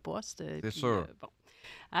occupe le poste. C'est sûr. Bon.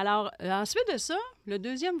 Alors, ensuite de ça, le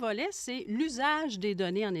deuxième volet, c'est l'usage des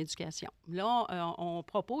données en éducation. Là, on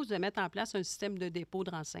propose de mettre en place un système de dépôt de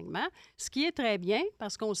renseignements, ce qui est très bien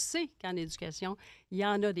parce qu'on sait qu'en éducation, il y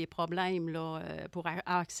en a des problèmes là, pour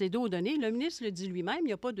accéder aux données. Le ministre le dit lui-même, il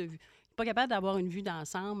n'est pas capable d'avoir une vue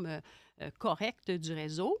d'ensemble correcte du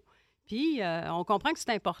réseau. Puis, on comprend que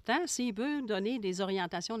c'est important. S'il veut donner des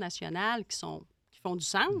orientations nationales qui font du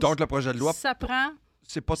sens, Donc, le projet de loi, ça prend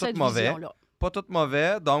c'est pas tout cette mauvais. vision-là. Pas tout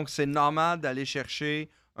mauvais. Donc, c'est normal d'aller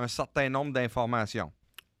chercher un certain nombre d'informations.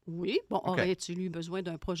 Oui. Bon, aurait-il eu besoin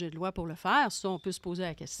d'un projet de loi pour le faire? Ça, on peut se poser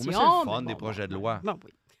la question. Mais c'est le fun des projets de loi. Bon,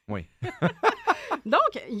 oui. Oui.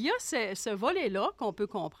 Donc, il y a ce volet-là qu'on peut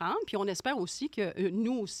comprendre, puis on espère aussi que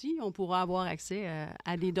nous aussi, on pourra avoir accès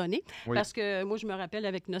à des données. Oui. Parce que moi, je me rappelle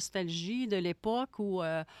avec nostalgie de l'époque où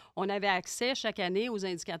on avait accès chaque année aux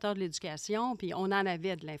indicateurs de l'éducation, puis on en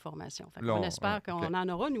avait de l'information. On espère qu'on en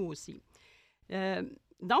aura nous aussi.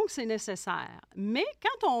 Donc, c'est nécessaire. Mais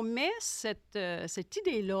quand on met cette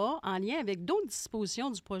idée-là en lien avec d'autres dispositions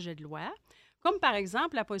du projet de loi, comme par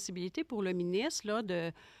exemple la possibilité pour le ministre là,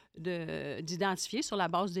 d'identifier sur la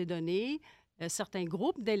base des données certains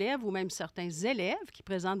groupes d'élèves ou même certains élèves qui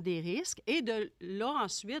présentent des risques et de là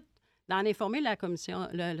ensuite d'en informer la commission,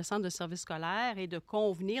 le centre de services scolaires et de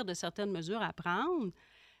convenir de certaines mesures à prendre.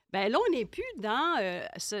 Bien là, on n'est plus dans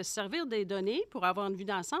se servir des données pour avoir une vue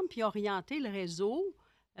d'ensemble puis orienter le réseau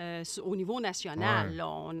au niveau national. Ouais. Là,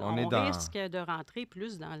 on risque de rentrer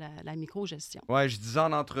plus dans la microgestion. Oui, je disais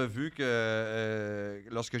en entrevue que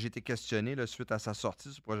lorsque j'ai été questionné là, suite à sa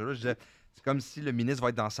sortie, ce projet-là, je disais c'est comme si le ministre va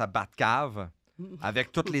être dans sa Batcave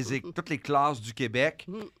avec toutes les classes du Québec,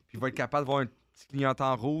 puis il va être capable de voir un petit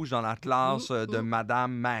clignotant rouge dans la classe de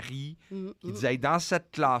Madame Marie qui dit hey, dans cette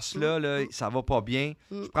classe-là, là, ça va pas bien,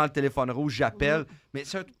 je prends le téléphone rouge, j'appelle. Mais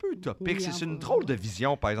c'est un peu utopique. Oui, c'est une drôle de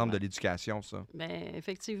vision, par exemple, de l'éducation, ça. Bien,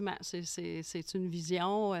 effectivement, c'est une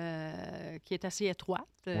vision qui est assez étroite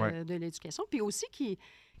de l'éducation, puis aussi qui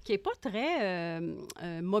est pas très...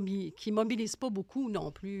 qui mobilise pas beaucoup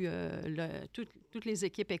non plus toutes les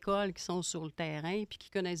équipes écoles qui sont sur le terrain puis qui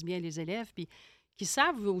connaissent bien les élèves, puis qui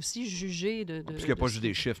savent aussi juger de Parce qu'il n'y a pas juste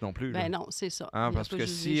des chiffres non plus. Ben non, c'est ça. Parce que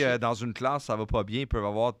si dans une classe, ça va pas bien, il peut y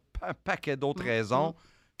avoir un paquet d'autres raisons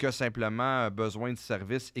que simplement besoin de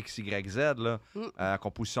services X, Y, Z, là,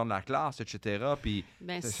 composition de la classe, etc. Puis,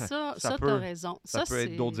 ben ça tu as raison. Ça peut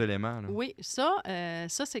être d'autres éléments. Là. Oui, ça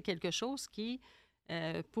c'est quelque chose qui,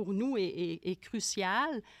 pour nous, est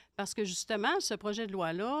crucial parce que, justement, ce projet de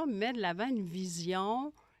loi-là met de l'avant une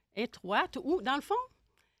vision étroite où, dans le fond,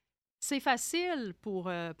 c'est facile pour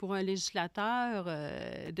un législateur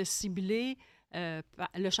de cibler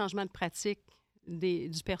le changement de pratique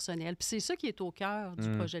du personnel. Puis c'est ça qui est au cœur du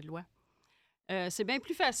projet de loi. C'est bien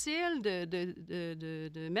plus facile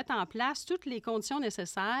de mettre en place toutes les conditions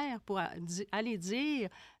nécessaires pour aller dire...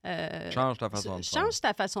 change ta façon de faire. Change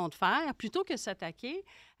ta façon de faire, plutôt que s'attaquer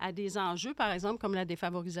à des enjeux, par exemple, comme la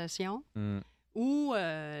défavorisation ou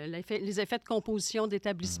les effets de composition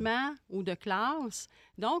d'établissement ou de classe.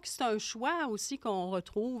 Donc, c'est un choix aussi qu'on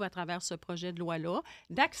retrouve à travers ce projet de loi-là,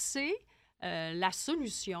 d'axer la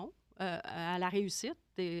solution à la réussite,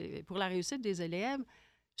 pour la réussite des élèves,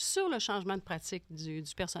 sur le changement de pratique du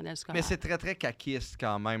personnel scolaire. Mais c'est très, très caquiste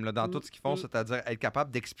quand même, là, dans tout ce qu'ils font, c'est-à-dire être capable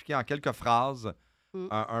d'expliquer en quelques phrases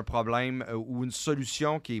un problème ou une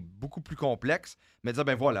solution qui est beaucoup plus complexe, mais dire,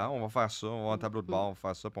 ben voilà, on va faire ça, on va avoir un tableau de bord, on va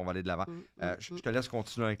faire ça, puis on va aller de l'avant. Je te laisse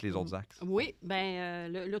continuer avec les autres axes. Oui, bien,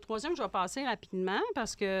 le troisième, je vais passer rapidement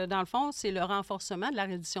parce que, dans le fond, c'est le renforcement de la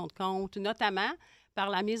reddition de comptes, notamment par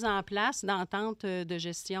la mise en place d'ententes de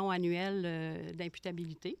gestion annuelle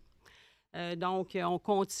d'imputabilité. Donc, on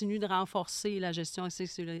continue de renforcer la gestion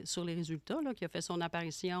sur les résultats, là, qui a fait son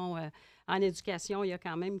apparition en éducation il y a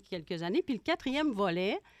quand même quelques années. Puis le quatrième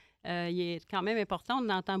volet, il est quand même important, on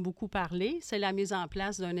en entend beaucoup parler, c'est la mise en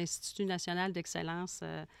place d'un Institut national d'excellence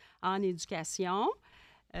en éducation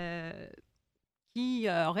qui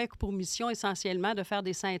aurait pour mission essentiellement de faire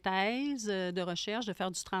des synthèses de recherche, de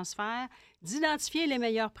faire du transfert, d'identifier les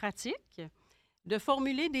meilleures pratiques, de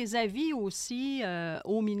formuler des avis aussi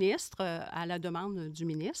au ministre, à la demande du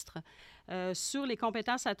ministre, sur les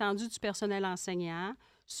compétences attendues du personnel enseignant,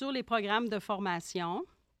 sur les programmes de formation.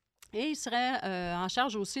 Et il serait en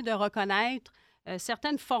charge aussi de reconnaître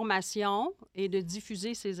certaines formations et de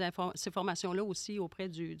diffuser ces formations-là aussi auprès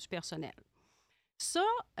du personnel. Ça,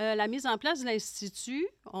 la mise en place de l'Institut,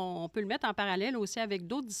 on peut le mettre en parallèle aussi avec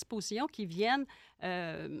d'autres dispositions qui viennent,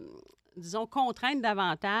 disons, contraindre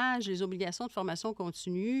davantage les obligations de formation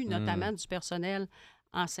continue, notamment du personnel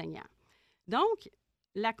enseignant. Donc,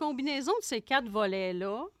 la combinaison de ces 4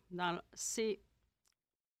 volets-là,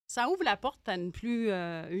 ça ouvre la porte à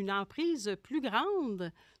une emprise plus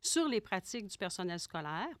grande sur les pratiques du personnel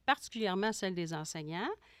scolaire, particulièrement celle des enseignants,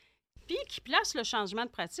 puis qui place le changement de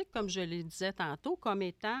pratique, comme je le disais tantôt, comme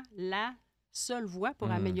étant la seule voie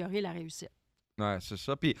pour améliorer la réussite. Oui, c'est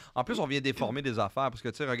ça. Puis en plus, on vient déformer des affaires parce que,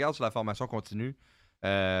 tu sais, regarde sur la formation continue,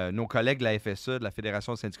 nos collègues de la FSE, de la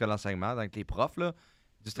Fédération des syndicats de l'enseignement, donc les profs, là,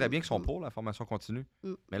 disent très bien qu'ils sont pour la formation continue.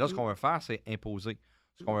 Mais là, ce qu'on veut faire, c'est imposer.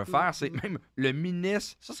 Ce qu'on veut faire, c'est même le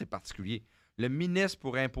ministre, ça c'est particulier, le ministre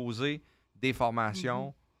pourrait imposer des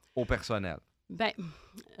formations au personnel. Bien,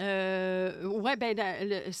 c'est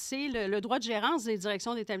le droit de gérance des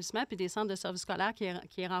directions d'établissement puis des centres de services scolaires qui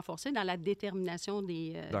est renforcé dans la détermination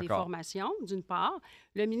des formations, d'une part.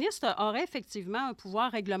 Le ministre aurait effectivement un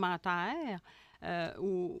pouvoir réglementaire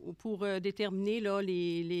pour déterminer là,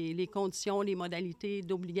 les conditions, les modalités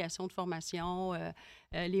d'obligation de formation,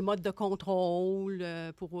 les modes de contrôle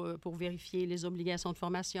pour vérifier les obligations de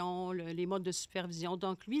formation, les modes de supervision.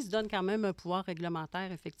 Donc, lui, il se donne quand même un pouvoir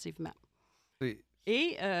réglementaire, effectivement.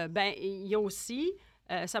 Et il y a aussi,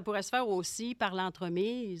 ça pourrait se faire aussi par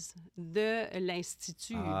l'entremise de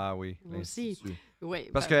l'Institut. Ah oui, l'Institut.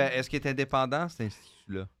 Oui, parce que, est-ce qu'il est indépendant, cet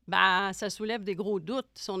institut-là? Ça soulève des gros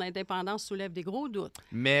doutes. Son indépendance soulève des gros doutes.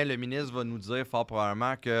 Mais le ministre va nous dire fort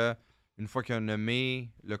probablement qu'une fois qu'il a nommé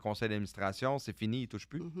le conseil d'administration, c'est fini, il ne touche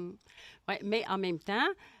plus. Oui, mais en même temps,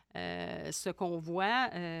 ce qu'on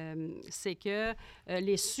voit, c'est que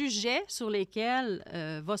les sujets sur lesquels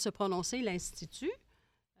va se prononcer l'Institut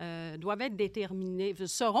doivent être déterminés,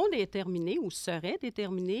 seront déterminés ou seraient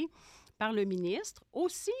déterminés par le ministre,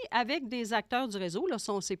 aussi avec des acteurs du réseau. Là,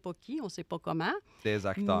 ça, on ne sait pas qui, on ne sait pas comment. Des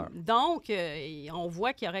acteurs. Donc, on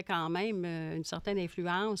voit qu'il y aurait quand même une certaine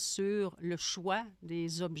influence sur le choix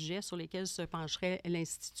des objets sur lesquels se pencherait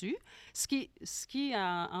l'Institut, ce qui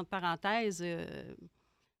entre parenthèses,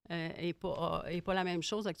 n'est pas la même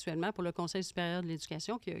chose actuellement pour le Conseil supérieur de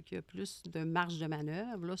l'éducation qui a plus de marge de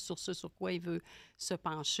manœuvre là, sur ce sur quoi il veut se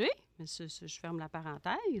pencher. Mais je ferme la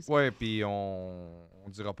parenthèse. Oui, puis on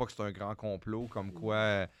ne dira pas que c'est un grand complot comme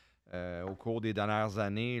quoi, au cours des dernières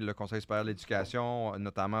années, le Conseil supérieur de l'éducation,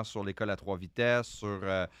 notamment sur l'école à 3 vitesses, sur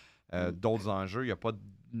d'autres enjeux, il n'a pas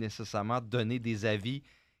nécessairement donné des avis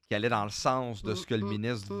qui allaient dans le sens de ce que le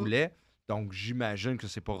ministre voulait. Donc, j'imagine que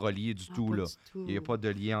c'est pas relié du tout. Là. Il n'y a pas de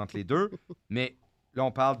lien entre les deux. Mais là,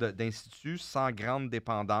 on parle d'instituts sans grande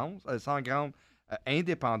dépendance, sans grande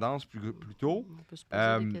indépendance plutôt. On peut se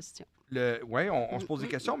poser des questions. Oui, on se pose des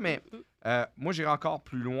questions, mais moi, j'irai encore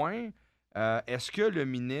plus loin. Est-ce que le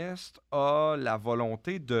ministre a la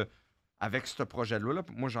volonté de, avec ce projet-là,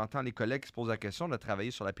 moi, j'entends les collègues qui se posent la question de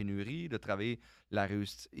travailler sur la pénurie, de travailler la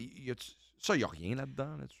réussite. Ça, il n'y a rien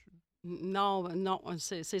là-dessus. Non,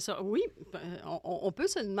 c'est ça. Oui, on peut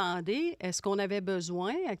se demander, est-ce qu'on avait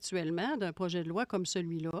besoin actuellement d'un projet de loi comme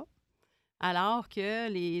celui-là, alors que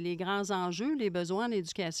les grands enjeux, les besoins en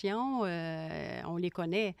éducation, on les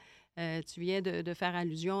connaît. Tu viens de faire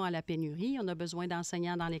allusion à la pénurie. On a besoin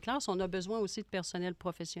d'enseignants dans les classes. On a besoin aussi de personnel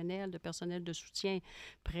professionnel, de personnel de soutien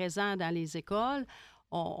présent dans les écoles.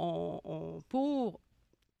 Pour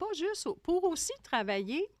aussi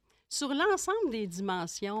travailler sur l'ensemble des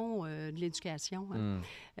dimensions de l'éducation.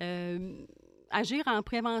 Agir en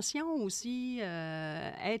prévention aussi,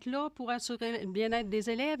 être là pour assurer le bien-être des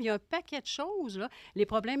élèves. Il y a un paquet de choses. Là. Les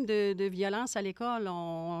problèmes de violence à l'école,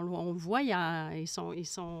 on le voit, ils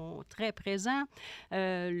sont très présents.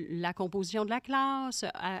 La composition de la classe,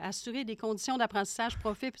 assurer des conditions d'apprentissage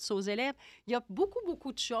propices aux élèves. Il y a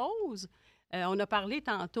beaucoup de choses. On a parlé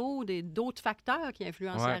tantôt d'autres facteurs qui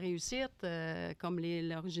influencent la réussite, comme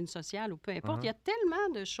l'origine sociale ou peu importe. Il y a tellement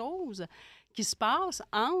de choses qui se passent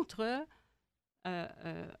entre,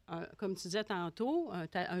 comme tu disais tantôt,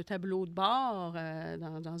 un tableau de bord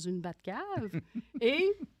dans une Batcave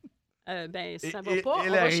et ça ne va pas. On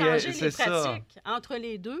va changer les pratiques entre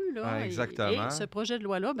les deux. Là, exactement. Et ce projet de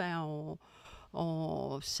loi-là,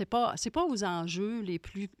 c'est pas aux enjeux les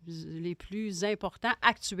plus importants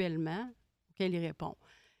actuellement qu'elle y répond.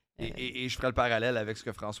 Et je ferai le parallèle avec ce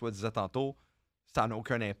que François disait tantôt. ça n'a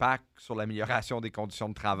aucun impact sur l'amélioration des conditions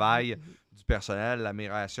de travail du personnel,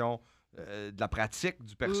 l'amélioration de la pratique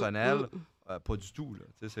du personnel. Pas du tout. Là.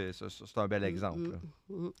 C'est un bel exemple.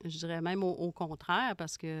 Je dirais même au contraire,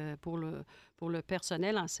 parce que pour le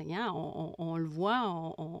personnel enseignant, on le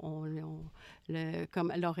voit,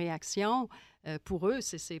 comme leur réaction, pour eux,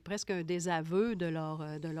 c'est presque un désaveu de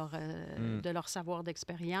leur savoir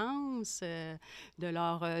d'expérience, de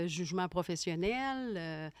leur jugement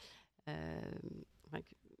professionnel.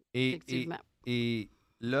 Effectivement. Et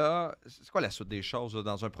là, c'est quoi la suite des choses là,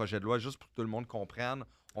 dans un projet de loi, juste pour que tout le monde comprenne?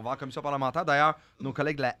 On va en commission parlementaire. D'ailleurs, nos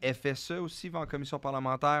collègues de la FSE aussi vont en commission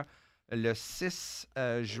parlementaire le 6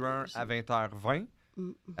 juin à 20h20.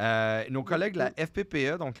 Nos collègues de la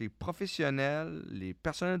FPPE, donc les professionnels, les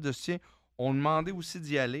personnels de soutien, ont demandé aussi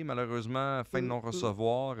d'y aller. Malheureusement, fin de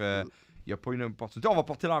non-recevoir, il n'y a pas une opportunité. On va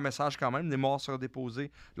porter leur message quand même. Les mémoires seront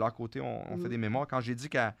déposées. De leur côté, on fait des mémoires. Quand j'ai dit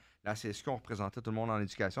qu'à la CSQ, on représentait tout le monde en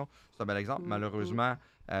éducation, c'est un bel exemple. Malheureusement,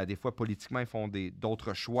 des fois, politiquement, ils font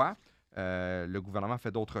d'autres choix. Le gouvernement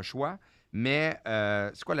fait d'autres choix. Mais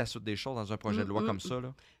c'est quoi la suite des choses dans un projet de loi comme ça?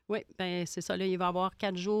 Là? Oui, bien, c'est ça. Là, il va y avoir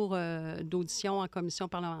 4 jours d'audition en commission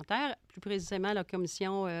parlementaire, plus précisément la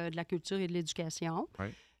commission de la culture et de l'éducation. Oui.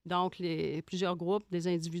 Donc, plusieurs groupes, des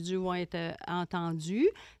individus vont être entendus.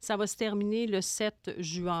 Ça va se terminer le 7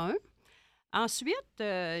 juin. Ensuite,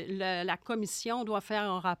 la commission doit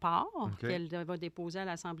faire un rapport qu'elle va déposer à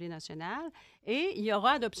l'Assemblée nationale et il y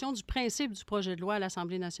aura adoption du principe du projet de loi à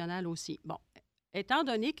l'Assemblée nationale aussi. Bon, étant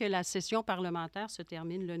donné que la session parlementaire se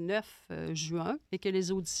termine le 9 juin et que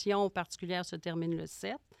les auditions particulières se terminent le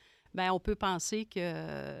 7, bien, on peut penser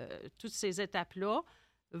que toutes ces étapes-là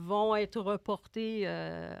vont être reportées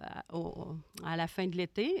à la fin de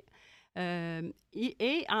l'été.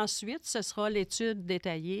 Et ensuite, ce sera l'étude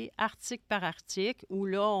détaillée, article par article, où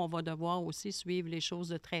là, on va devoir aussi suivre les choses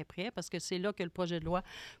de très près parce que c'est là que le projet de loi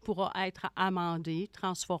pourra être amendé,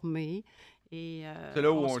 transformé. Et, c'est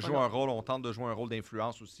là où on joue un rôle, on tente de jouer un rôle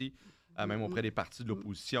d'influence aussi, même auprès des partis de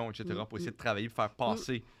l'opposition, etc., pour essayer de travailler, faire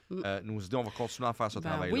passer nos idées. On va continuer à faire ce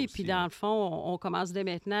travail-là oui, aussi. Puis dans le fond, on commence dès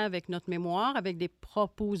maintenant avec notre mémoire, avec des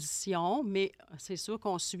propositions, mais c'est sûr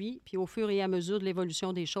qu'on suit, puis au fur et à mesure de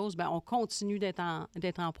l'évolution des choses, bien, on continue d'être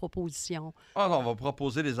en proposition. On va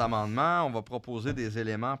proposer des amendements, on va proposer des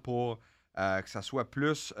éléments pour que ça soit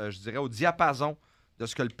plus, je dirais, au diapason de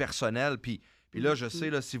ce que le personnel... Puis là, je sais,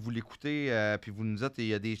 là, si vous l'écoutez, puis vous nous dites il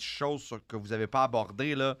y a des choses que vous n'avez pas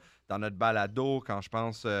abordées là, dans notre balado, quand je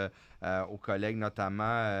pense aux collègues,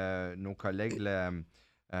 notamment nos collègues de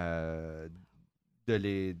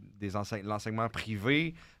l'enseignement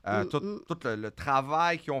privé, tout le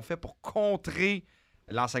travail qu'ils ont fait pour contrer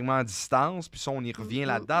l'enseignement à distance, puis ça, on y revient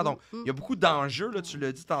là-dedans. Donc, il y a beaucoup d'enjeux, là, tu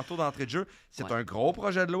l'as dit tantôt d'entrée de jeu. C'est un gros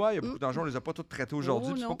projet de loi, il y a beaucoup d'enjeux, on ne les a pas tous traités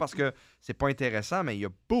aujourd'hui. C'est pas parce que c'est pas intéressant, mais il y a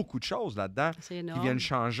beaucoup de choses là-dedans qui viennent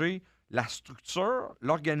changer la structure,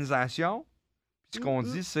 l'organisation. Puis ce qu'on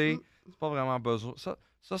dit, c'est pas vraiment besoin... Ça,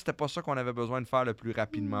 c'était pas ça qu'on avait besoin de faire le plus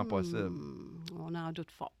rapidement possible. On en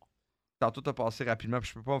doute fort. Tantôt, tu as passé rapidement, puis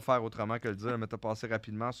je peux pas me faire autrement que le dire, mais tu as passé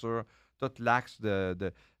rapidement sur tout l'axe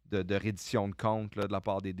de reddition de comptes là, de la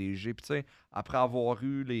part des DG. Puis, tu sais, après avoir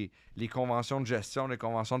eu les conventions de gestion, les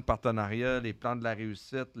conventions de partenariat, les plans de la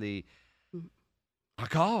réussite,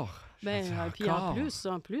 Encore? Puis en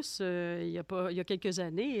plus, il y a quelques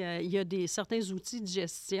années, il y a certains outils de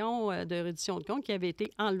gestion de reddition de comptes qui avaient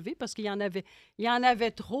été enlevés parce qu'il y en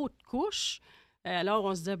avait trop de couches. Alors,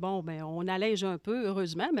 on se disait, on allège un peu,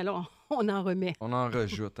 heureusement, mais là, on en remet. On en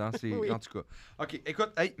rajoute, hein? Oui. En tout cas. OK,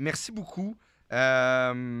 écoute, merci beaucoup. J'ai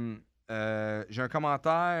un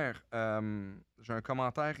commentaire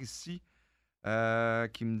ici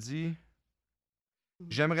qui me dit «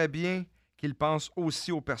 J'aimerais bien qu'il pense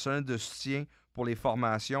aussi au personnel de soutien pour les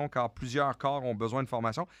formations, car plusieurs corps ont besoin de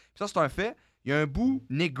formation. » Puis ça, c'est un fait. Il y a un bout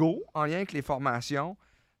négo en lien avec les formations.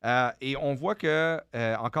 Et on voit que,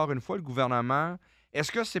 encore une fois, le gouvernement... Est-ce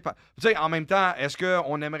que c'est pas... Tu sais, en même temps, est-ce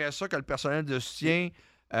qu'on aimerait ça que le personnel de soutien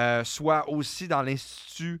soit aussi dans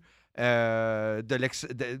l'Institut...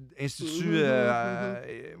 l'Institut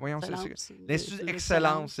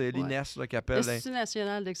Excellence, c'est l'INES qui appelle. L'Institut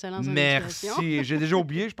national d'excellence en éducation. Merci. J'ai déjà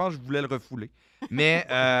oublié, je pense que je voulais le refouler. Mais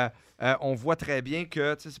on voit très bien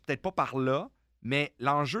que c'est peut-être pas par là, mais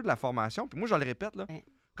l'enjeu de la formation, puis moi je le répète, là,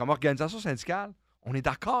 comme organisation syndicale, on est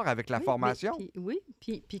d'accord avec la formation.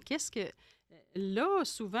 Puis qu'est-ce que... Là,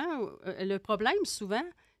 souvent, le problème, souvent,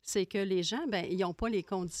 c'est que les gens, ils n'ont pas les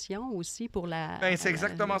conditions aussi pour la... c'est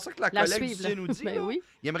exactement ça que la collègue du nous dit. Oui.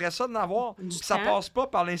 Il aimerait ça d'en avoir. Ça ne passe pas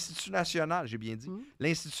par l'Institut national, j'ai bien dit.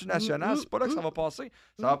 L'Institut national, c'est pas là que ça va passer.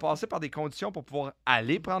 Ça va passer par des conditions pour pouvoir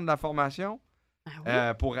aller prendre la formation,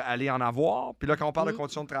 pour aller en avoir. Puis là, quand on parle de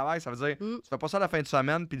conditions de travail, ça veut dire tu fais pas ça la fin de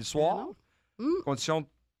semaine puis le soir. Conditions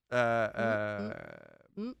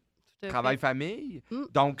travail-famille.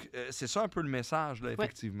 Donc, c'est ça un peu le message, là,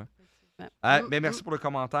 effectivement. Mais merci pour le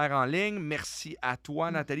commentaire en ligne. Merci à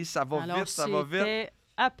toi, Nathalie. Ça va vite, ça va vite.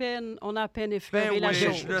 On a à peine effleuré la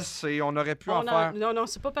chose. Je le sais, on aurait pu en faire. Non,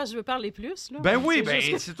 c'est pas parce que je veux parler plus. Là.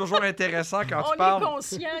 C'est toujours intéressant quand tu parles. On est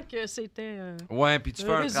conscient que c'était. Puis tu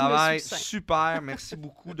fais un travail super. Merci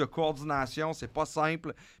beaucoup de coordination. C'est pas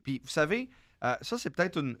simple. Puis, vous savez, ça, c'est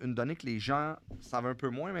peut-être une donnée que les gens savent un peu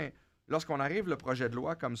moins, mais lorsqu'on arrive le projet de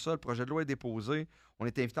loi comme ça, le projet de loi est déposé, on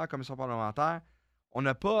est invité en commission parlementaire, on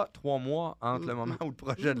n'a pas 3 mois entre le moment où le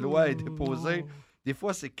projet de loi est déposé. Des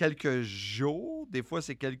fois, c'est quelques jours, des fois,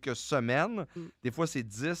 c'est quelques semaines, des fois, c'est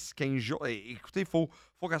 10, 15 jours. Et, écoutez, il faut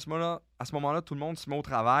qu'à ce moment-là, tout le monde se met au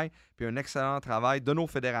travail, puis un excellent travail de nos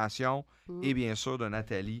fédérations et bien sûr de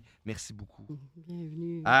Nathalie. Merci beaucoup.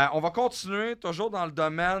 Bienvenue. On va continuer toujours dans le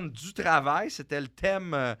domaine du travail. C'était le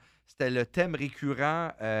thème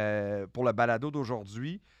récurrent pour le balado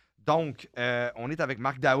d'aujourd'hui. Donc, on est avec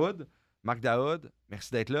Marc Daoud. Marc Daoud,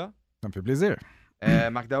 merci d'être là. Ça me fait plaisir.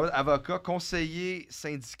 Marc Daoud, avocat, conseiller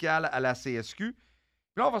syndical à la CSQ. Puis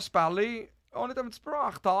là, on va se parler. On est un petit peu en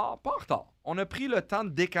retard. Pas en retard. On a pris le temps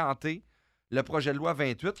de décanter le projet de loi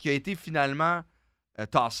 28 qui a été finalement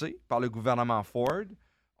tassé par le gouvernement Ford.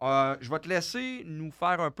 Je vais te laisser nous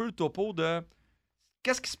faire un peu le topo de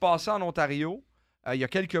qu'est-ce qui se passait en Ontario il y a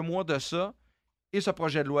quelques mois de ça. Et ce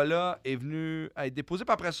projet de loi-là est venu à être déposé.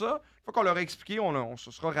 Puis après ça, une fois qu'on leur a expliqué, on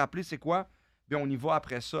se sera rappelé c'est quoi. Bien, on y va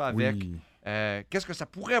après ça avec qu'est-ce que ça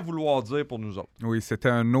pourrait vouloir dire pour nous autres. Oui, c'était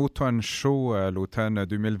un automne chaud, l'automne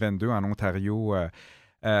 2022 en Ontario.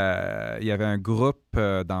 Il y avait un groupe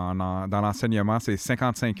dans l'enseignement, c'est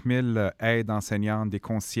 55 000 aides enseignantes, des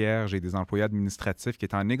concierges et des employés administratifs qui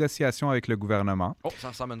étaient en négociation avec le gouvernement. Oh, ça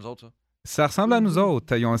ressemble à nous autres, ça. Ça ressemble à nous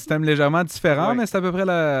autres. Ils ont un système légèrement différent, mais c'est à peu près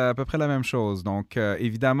la même chose. Donc,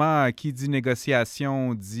 évidemment, qui dit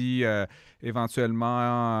négociation dit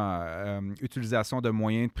éventuellement utilisation de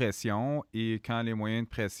moyens de pression. Et quand les moyens de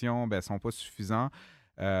pression ne sont pas suffisants,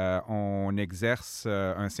 on exerce,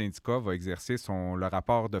 un syndicat va exercer le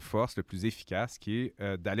rapport de force le plus efficace qui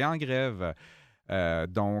est d'aller en grève.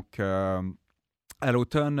 À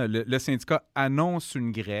l'automne, le syndicat annonce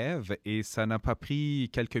une grève et ça n'a pas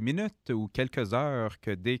pris quelques minutes ou quelques heures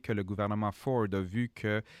que dès que le gouvernement Ford a vu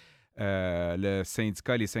que le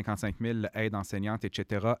syndicat, les 55 000 aides enseignantes,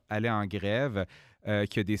 etc., allaient en grève,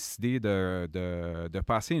 qui a décidé de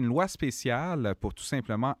passer une loi spéciale pour tout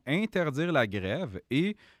simplement interdire la grève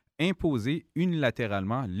et imposer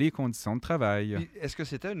unilatéralement les conditions de travail. Puis, est-ce que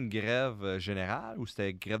c'était une grève générale ou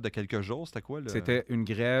c'était une grève de quelques jours? C'était quoi? C'était une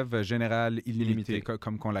grève générale illimitée.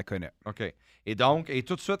 Comme qu'on la connaît. OK. Et donc,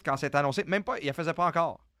 tout de suite, quand c'est annoncé, même pas, il ne la faisait pas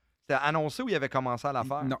encore. C'était annoncé ou il avait commencé à la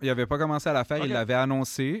faire? Non, il n'avait pas commencé à la faire. Okay. Il l'avait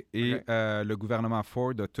annoncé et le gouvernement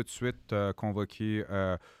Ford a tout de suite convoqué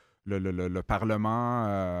le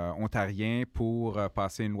Parlement ontarien pour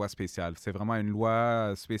passer une loi spéciale. C'est vraiment une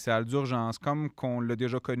loi spéciale d'urgence, comme qu'on l'a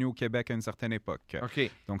déjà connu au Québec à une certaine époque.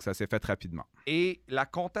 OK. Donc, ça s'est fait rapidement. Et la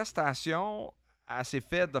contestation, elle s'est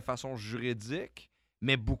faite de façon juridique,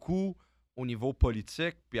 mais beaucoup au niveau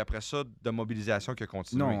politique, puis après ça, de mobilisation qui a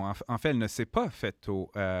continué. Non, en fait, elle ne s'est pas faite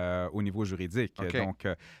au niveau juridique. Okay. Donc,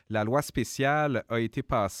 la loi spéciale a été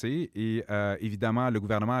passée et évidemment, le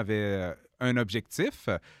gouvernement avait un objectif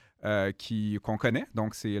qu'on connaît.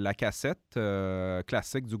 Donc, c'est la cassette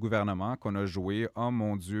classique du gouvernement qu'on a jouée. Oh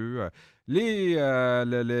mon Dieu,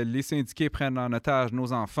 les syndiqués prennent en otage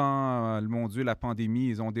nos enfants. Mon Dieu, la pandémie,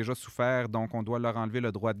 ils ont déjà souffert. Donc, on doit leur enlever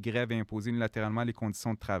le droit de grève et imposer unilatéralement les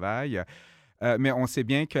conditions de travail. Mais on sait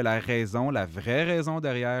bien que la vraie raison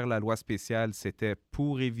derrière la loi spéciale, c'était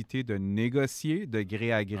pour éviter de négocier de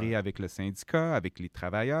gré à gré avec le syndicat, avec les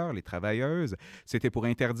travailleurs, les travailleuses. C'était pour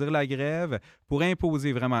interdire la grève, pour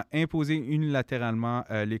imposer unilatéralement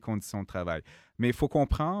les conditions de travail. Mais il faut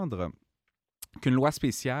comprendre qu'une loi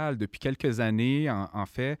spéciale, depuis quelques années, en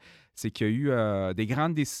fait, c'est qu'il y a eu des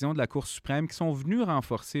grandes décisions de la Cour suprême qui sont venues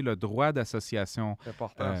renforcer le droit d'association. C'est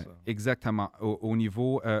important, ça. Exactement. Au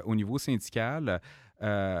niveau syndical,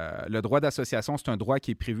 le droit d'association, c'est un droit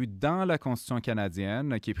qui est prévu dans la Constitution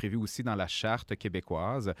canadienne, qui est prévu aussi dans la Charte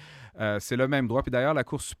québécoise. C'est le même droit. Puis d'ailleurs, la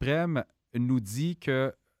Cour suprême nous dit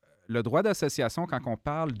que le droit d'association, quand on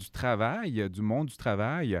parle du travail, du monde du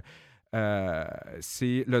travail,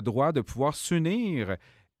 c'est le droit de pouvoir s'unir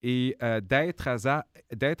et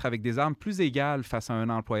d'être avec des armes plus égales face à un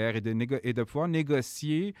employeur et de pouvoir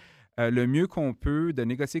négocier le mieux qu'on peut, de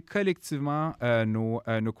négocier collectivement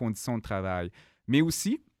nos conditions de travail. Mais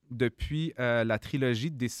aussi depuis la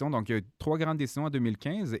trilogie de décisions. Donc, il y a eu 3 grandes décisions en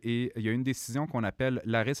 2015 et il y a une décision qu'on appelle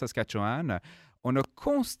l'arrêt Saskatchewan. On a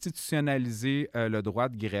constitutionnalisé le droit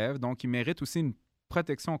de grève, donc il mérite aussi une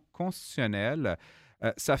protection constitutionnelle.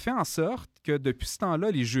 Ça fait en sorte que depuis ce temps-là,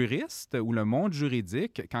 les juristes ou le monde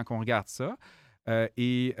juridique, quand on regarde ça,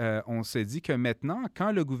 on se dit que maintenant,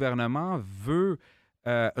 quand le gouvernement veut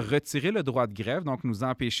retirer le droit de grève, donc nous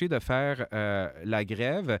empêcher de faire la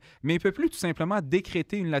grève, mais il ne peut plus tout simplement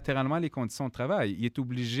décréter unilatéralement les conditions de travail. Il est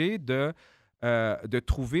obligé de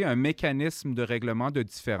trouver un mécanisme de règlement de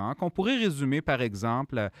différends qu'on pourrait résumer, par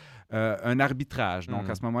exemple, un arbitrage. Donc,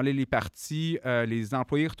 à ce moment-là, les parties, les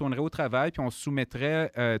employés retourneraient au travail, puis on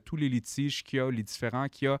soumettrait tous les litiges qu'il y a, les différends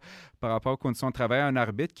qu'il y a par rapport aux conditions de travail à un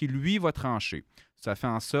arbitre qui, lui, va trancher. Ça fait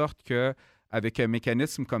en sorte que avec un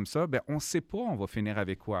mécanisme comme ça, bien, on ne sait pas on va finir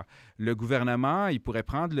avec quoi. Le gouvernement, il pourrait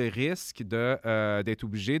prendre le risque d'être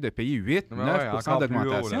obligé de payer 8-9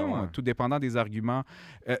 d'augmentation, tout dépendant des arguments.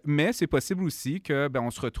 Mais c'est possible aussi que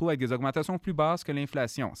on se retrouve avec des augmentations plus basses que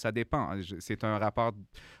l'inflation. Ça dépend. C'est un rapport...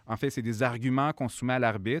 En fait, c'est des arguments qu'on soumet à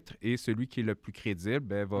l'arbitre et celui qui est le plus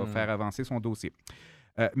crédible va faire avancer son dossier.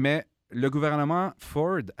 Mais le gouvernement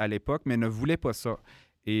Ford, à l'époque, ne voulait pas ça.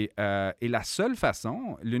 Et la seule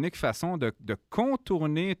façon, l'unique façon de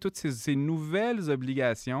contourner toutes ces nouvelles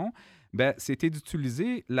obligations, c'était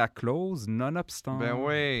d'utiliser la clause non-obstant. Ben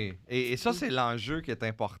oui. Et ça, c'est l'enjeu qui est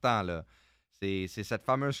important, là. C'est cette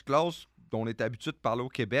fameuse clause dont on est habitué de parler au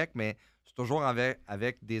Québec, mais c'est toujours avec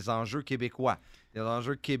des enjeux québécois. Des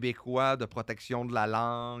enjeux québécois de protection de la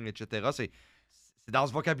langue, etc. C'est dans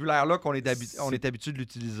ce vocabulaire-là qu'on est habitué de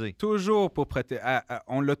l'utiliser. Toujours pour protéger.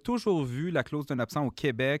 On l'a toujours vu, la clause de non-obstant au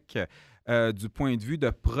Québec, du point de vue de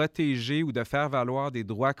protéger ou de faire valoir des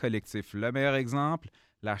droits collectifs. Le meilleur exemple,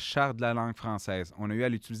 la Charte de la langue française. On a eu à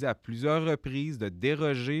l'utiliser à plusieurs reprises, de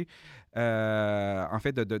déroger,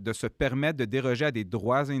 de se permettre de déroger à des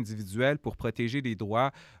droits individuels pour protéger des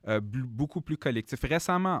droits beaucoup plus collectifs.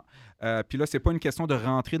 Récemment, puis là, ce n'est pas une question de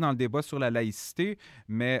rentrer dans le débat sur la laïcité,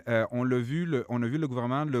 mais on a vu le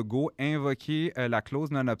gouvernement Legault invoquer la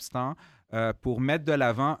clause non-obstant pour mettre de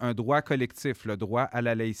l'avant un droit collectif, le droit à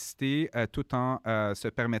la laïcité, tout en se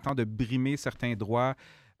permettant de brimer certains droits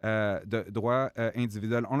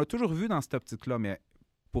individuels. On l'a toujours vu dans cette optique-là, mais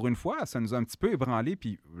pour une fois, ça nous a un petit peu ébranlé,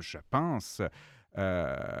 puis je pense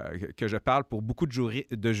que je parle pour beaucoup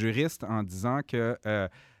de juristes en disant que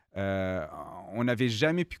on n'avait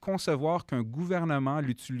jamais pu concevoir qu'un gouvernement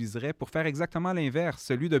l'utiliserait pour faire exactement l'inverse,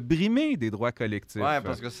 celui de brimer des droits collectifs. Oui,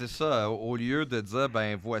 parce que c'est ça. Au lieu de dire,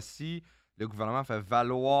 voici, le gouvernement fait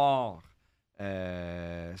valoir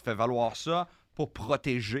ça pour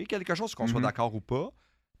protéger quelque chose, qu'on soit d'accord ou pas,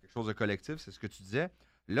 quelque chose de collectif, c'est ce que tu disais.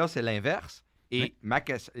 Là, c'est l'inverse. Et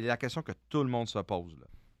la question que tout le monde se pose, là.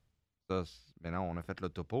 Ça, maintenant, on a fait le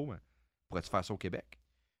topo, mais pourrais-tu faire ça au Québec?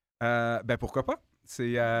 Pourquoi pas?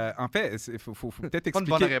 En fait, il faut peut-être expliquer... C'est pas une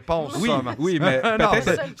bonne réponse, oui, ça. Oui, mais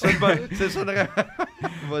peut-être... C'est ça une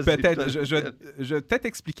réponse. Peut-être. Je vais peut-être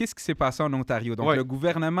expliquer ce qui s'est passé en Ontario. Donc, le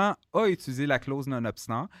gouvernement a utilisé la clause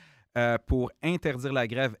non-obstant pour interdire la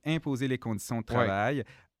grève, imposer les conditions de travail.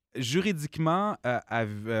 Juridiquement, la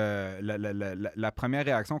première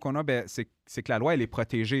réaction qu'on a, c'est que la loi elle est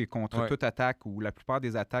protégée contre toute attaque ou la plupart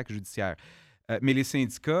des attaques judiciaires. Mais les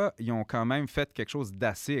syndicats, ils ont quand même fait quelque chose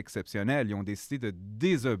d'assez exceptionnel. Ils ont décidé de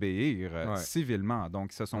désobéir civilement.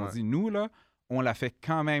 Donc, ils se sont dit, nous, là, on la fait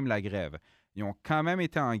quand même la grève. Ils ont quand même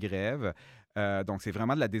été en grève. Donc, c'est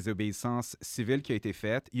vraiment de la désobéissance civile qui a été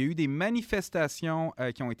faite. Il y a eu des manifestations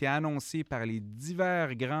qui ont été annoncées par les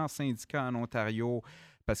divers grands syndicats en Ontario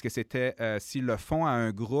parce que c'était, s'ils le font à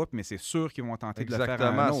un groupe, mais c'est sûr qu'ils vont tenter de le faire à un autre.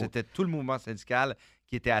 Exactement, c'était tout le mouvement syndical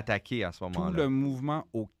qui était attaqué à ce moment-là. Tout le mouvement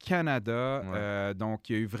au Canada. Donc,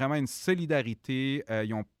 il y a eu vraiment une solidarité.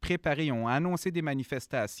 Ils ont préparé, ils ont annoncé des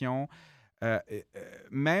manifestations.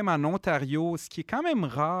 Même en Ontario, ce qui est quand même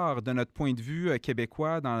rare de notre point de vue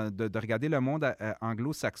québécois, de regarder le monde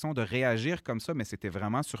anglo-saxon, de réagir comme ça, mais c'était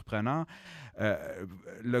vraiment surprenant.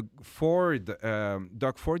 Doug Ford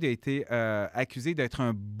a été accusé d'être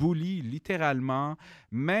un bully, littéralement.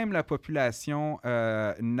 Même la population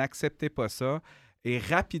n'acceptait pas ça. Et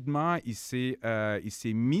rapidement, il s'est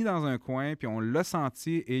mis dans un coin, puis on l'a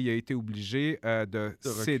senti et il a été obligé de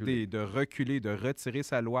céder, de reculer, de retirer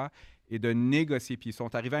sa loi et de négocier. Puis ils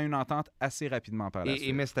sont arrivés à une entente assez rapidement par la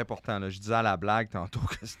suite. Mais c'est important. Là. Je disais à la blague tantôt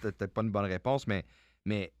que c'était peut-être pas une bonne réponse,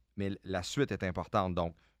 mais la suite est importante.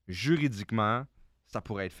 Donc, juridiquement, ça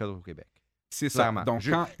pourrait être fait au Québec. C'est ça. Donc,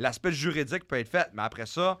 l'aspect juridique peut être fait, mais après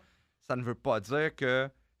ça, ça ne veut pas dire que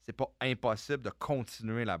c'est pas impossible de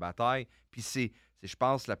continuer la bataille. Puis c'est je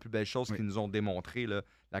pense, la plus belle chose qu'ils nous ont démontré là,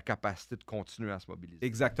 la capacité de continuer à se mobiliser.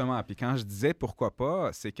 Exactement. Puis quand je disais pourquoi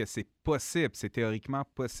pas, c'est que c'est possible, c'est théoriquement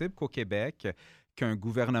possible qu'au Québec, qu'un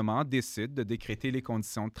gouvernement décide de décréter les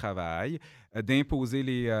conditions de travail,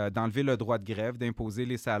 d'enlever le droit de grève, d'imposer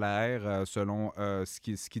les salaires selon ce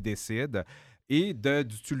qu'il décide et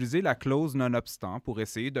d'utiliser la clause non-obstant pour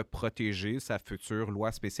essayer de protéger sa future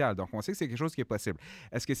loi spéciale. Donc, on sait que c'est quelque chose qui est possible.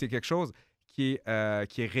 Est-ce que c'est quelque chose qui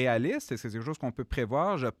est réaliste? Est-ce que c'est quelque chose qu'on peut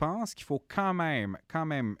prévoir? Je pense qu'il faut quand même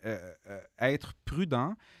être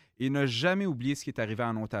prudent et ne jamais oublier ce qui est arrivé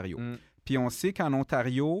en Ontario. Puis on sait qu'en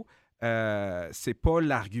Ontario, c'est pas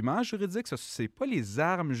l'argument juridique, c'est pas les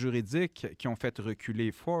armes juridiques qui ont fait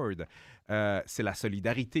reculer Ford. C'est la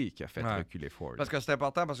solidarité qui a fait reculer Ford. Parce que c'est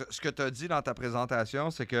important, parce que ce que tu as dit dans ta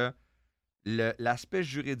présentation, c'est que l'aspect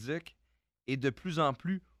juridique est de plus en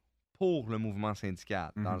plus pour le mouvement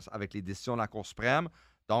syndical, avec les décisions de la Cour suprême.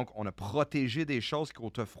 Donc, on a protégé des choses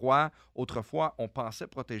qu'autrefois, on pensait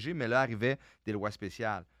protéger, mais là, arrivaient des lois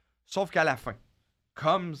spéciales. Sauf qu'à la fin,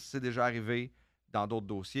 comme c'est déjà arrivé dans d'autres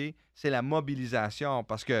dossiers, c'est la mobilisation,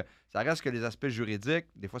 parce que ça reste que les aspects juridiques,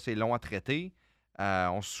 des fois, c'est long à traiter.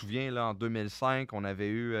 On se souvient, là, en 2005, on avait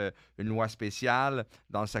eu une loi spéciale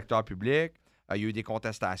dans le secteur public. Il y a eu des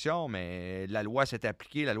contestations, mais la loi s'est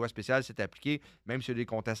appliquée, la loi spéciale s'est appliquée. Même s'il y a eu des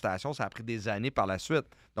contestations, ça a pris des années par la suite.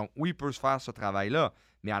 Donc, oui, il peut se faire ce travail-là.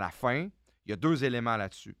 Mais à la fin, il y a deux éléments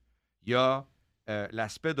là-dessus. Il y a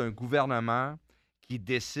l'aspect d'un gouvernement qui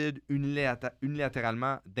décide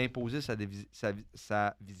unilatéralement d'imposer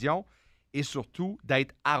sa vision et surtout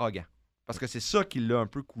d'être arrogant. Parce que c'est ça qui l'a un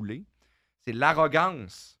peu coulé. C'est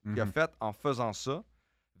l'arrogance qu'il a faite en faisant ça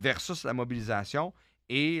versus la mobilisation.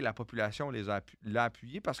 Et la population l'a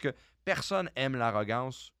appuyé parce que personne aime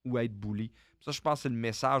l'arrogance ou être bully. Ça, je pense que c'est le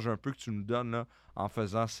message un peu que tu nous donnes là, en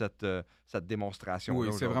faisant cette démonstration. Oui,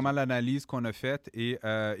 c'est vraiment l'analyse qu'on a faite. Et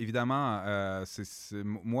évidemment,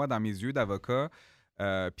 moi, dans mes yeux d'avocat,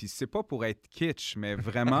 puis c'est pas pour être kitsch, mais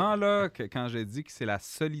vraiment, là, quand je dis que c'est la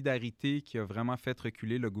solidarité qui a vraiment fait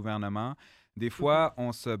reculer le gouvernement, des fois,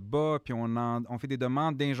 on se bat, puis on fait des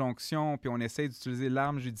demandes d'injonction, puis on essaie d'utiliser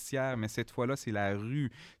l'arme judiciaire, mais cette fois-là, c'est la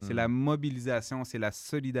rue, c'est la mobilisation, c'est la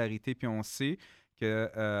solidarité, puis on sait qu'il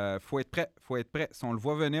faut être prêt. Si on le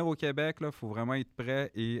voit venir au Québec, il faut vraiment être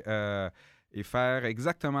prêt et faire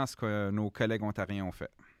exactement ce que nos collègues ontariens ont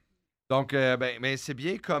fait. Donc, c'est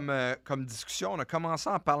bien comme discussion. On a commencé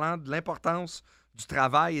en parlant de l'importance du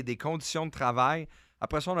travail et des conditions de travail.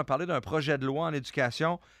 Après ça, on a parlé d'un projet de loi en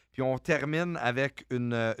éducation. Puis on termine avec une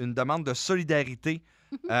demande de solidarité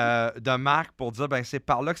de Marc pour dire c'est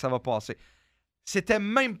par là que ça va passer. C'était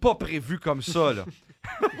même pas prévu comme ça, là.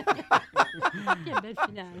 Quelle belle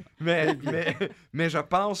finale. mais je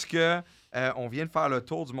pense que on vient de faire le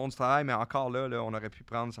tour du monde du travail, mais encore là, on aurait pu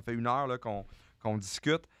prendre, ça fait 1 heure là, qu'on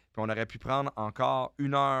discute, puis on aurait pu prendre encore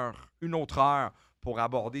une autre heure pour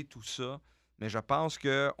aborder tout ça. Mais je pense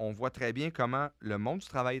qu'on voit très bien comment le monde du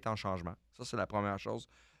travail est en changement. Ça, c'est la première chose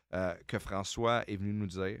que François est venu nous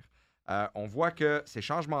dire. On voit que ces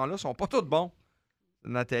changements-là ne sont pas tous bons.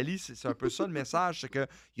 Nathalie, c'est un peu ça le message, c'est qu'il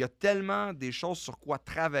y a tellement des choses sur quoi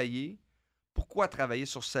travailler. Pourquoi travailler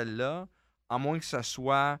sur celle-là, à moins que ce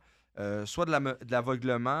soit soit de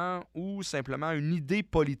l'aveuglement ou simplement une idée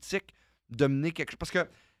politique de mener quelque chose. Parce que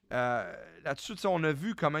là-dessus, on a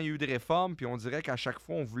vu comment il y a eu des réformes, puis on dirait qu'à chaque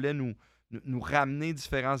fois, on voulait nous ramener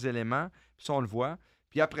différents éléments, puis ça, on le voit.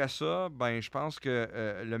 Puis après ça, je pense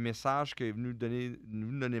que le message qu'est venu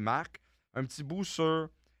nous donner Marc, un petit bout sur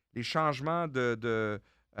les changements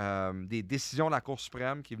des décisions de la Cour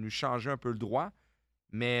suprême qui est venu changer un peu le droit,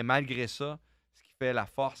 mais malgré ça, ce qui fait la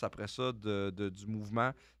force après ça du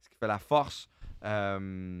mouvement, ce qui fait la force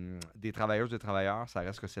des travailleuses et des travailleurs, ça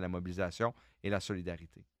reste que c'est la mobilisation et la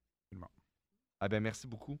solidarité. Bon. Merci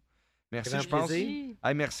beaucoup. Merci, je pense.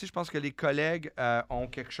 Merci, je pense que les collègues ont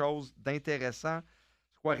quelque chose d'intéressant.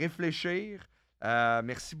 Réfléchir.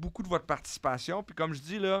 Merci beaucoup de votre participation. Puis comme je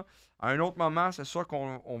dis, là, à un autre moment, c'est sûr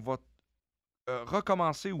qu'on va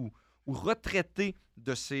recommencer ou retraiter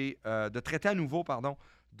de traiter à nouveau,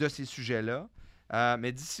 de ces sujets-là.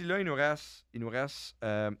 Mais d'ici là, il nous reste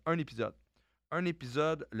un épisode. Un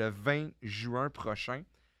épisode le 20 juin prochain.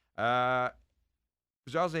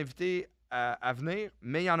 Plusieurs invités à venir,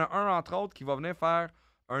 mais il y en a un, entre autres, qui va venir faire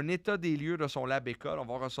un état des lieux de son lab école. On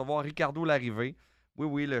va recevoir Ricardo Larrivé.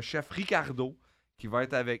 Oui, le chef Ricardo, qui va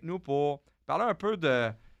être avec nous pour parler un peu de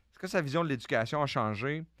ce que sa vision de l'éducation a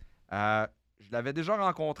changé. Je l'avais déjà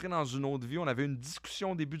rencontré dans une autre vie. On avait une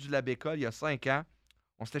discussion au début du lab école il y a 5 ans.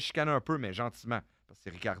 On s'était chicané un peu, mais gentiment, parce que c'est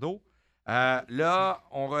Ricardo. Là,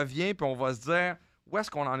 on revient puis on va se dire où est-ce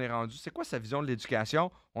qu'on en est rendu? C'est quoi sa vision de l'éducation?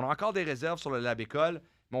 On a encore des réserves sur le lab école,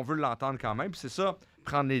 mais on veut l'entendre quand même. Puis c'est ça,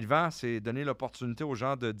 prendre les devants, c'est donner l'opportunité aux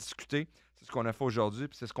gens de discuter. C'est ce qu'on a fait aujourd'hui,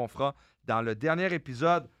 puis c'est ce qu'on fera dans le dernier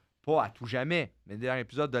épisode, pas à tout jamais, mais le dernier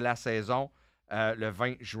épisode de la saison, le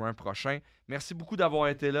 20 juin prochain. Merci beaucoup d'avoir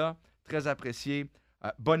été là, très apprécié.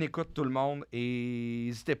 Bonne écoute tout le monde et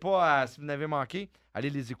n'hésitez pas, si vous n'avez manqué, allez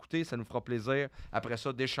les écouter, ça nous fera plaisir après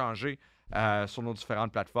ça d'échanger sur nos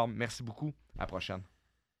différentes plateformes. Merci beaucoup, à la prochaine.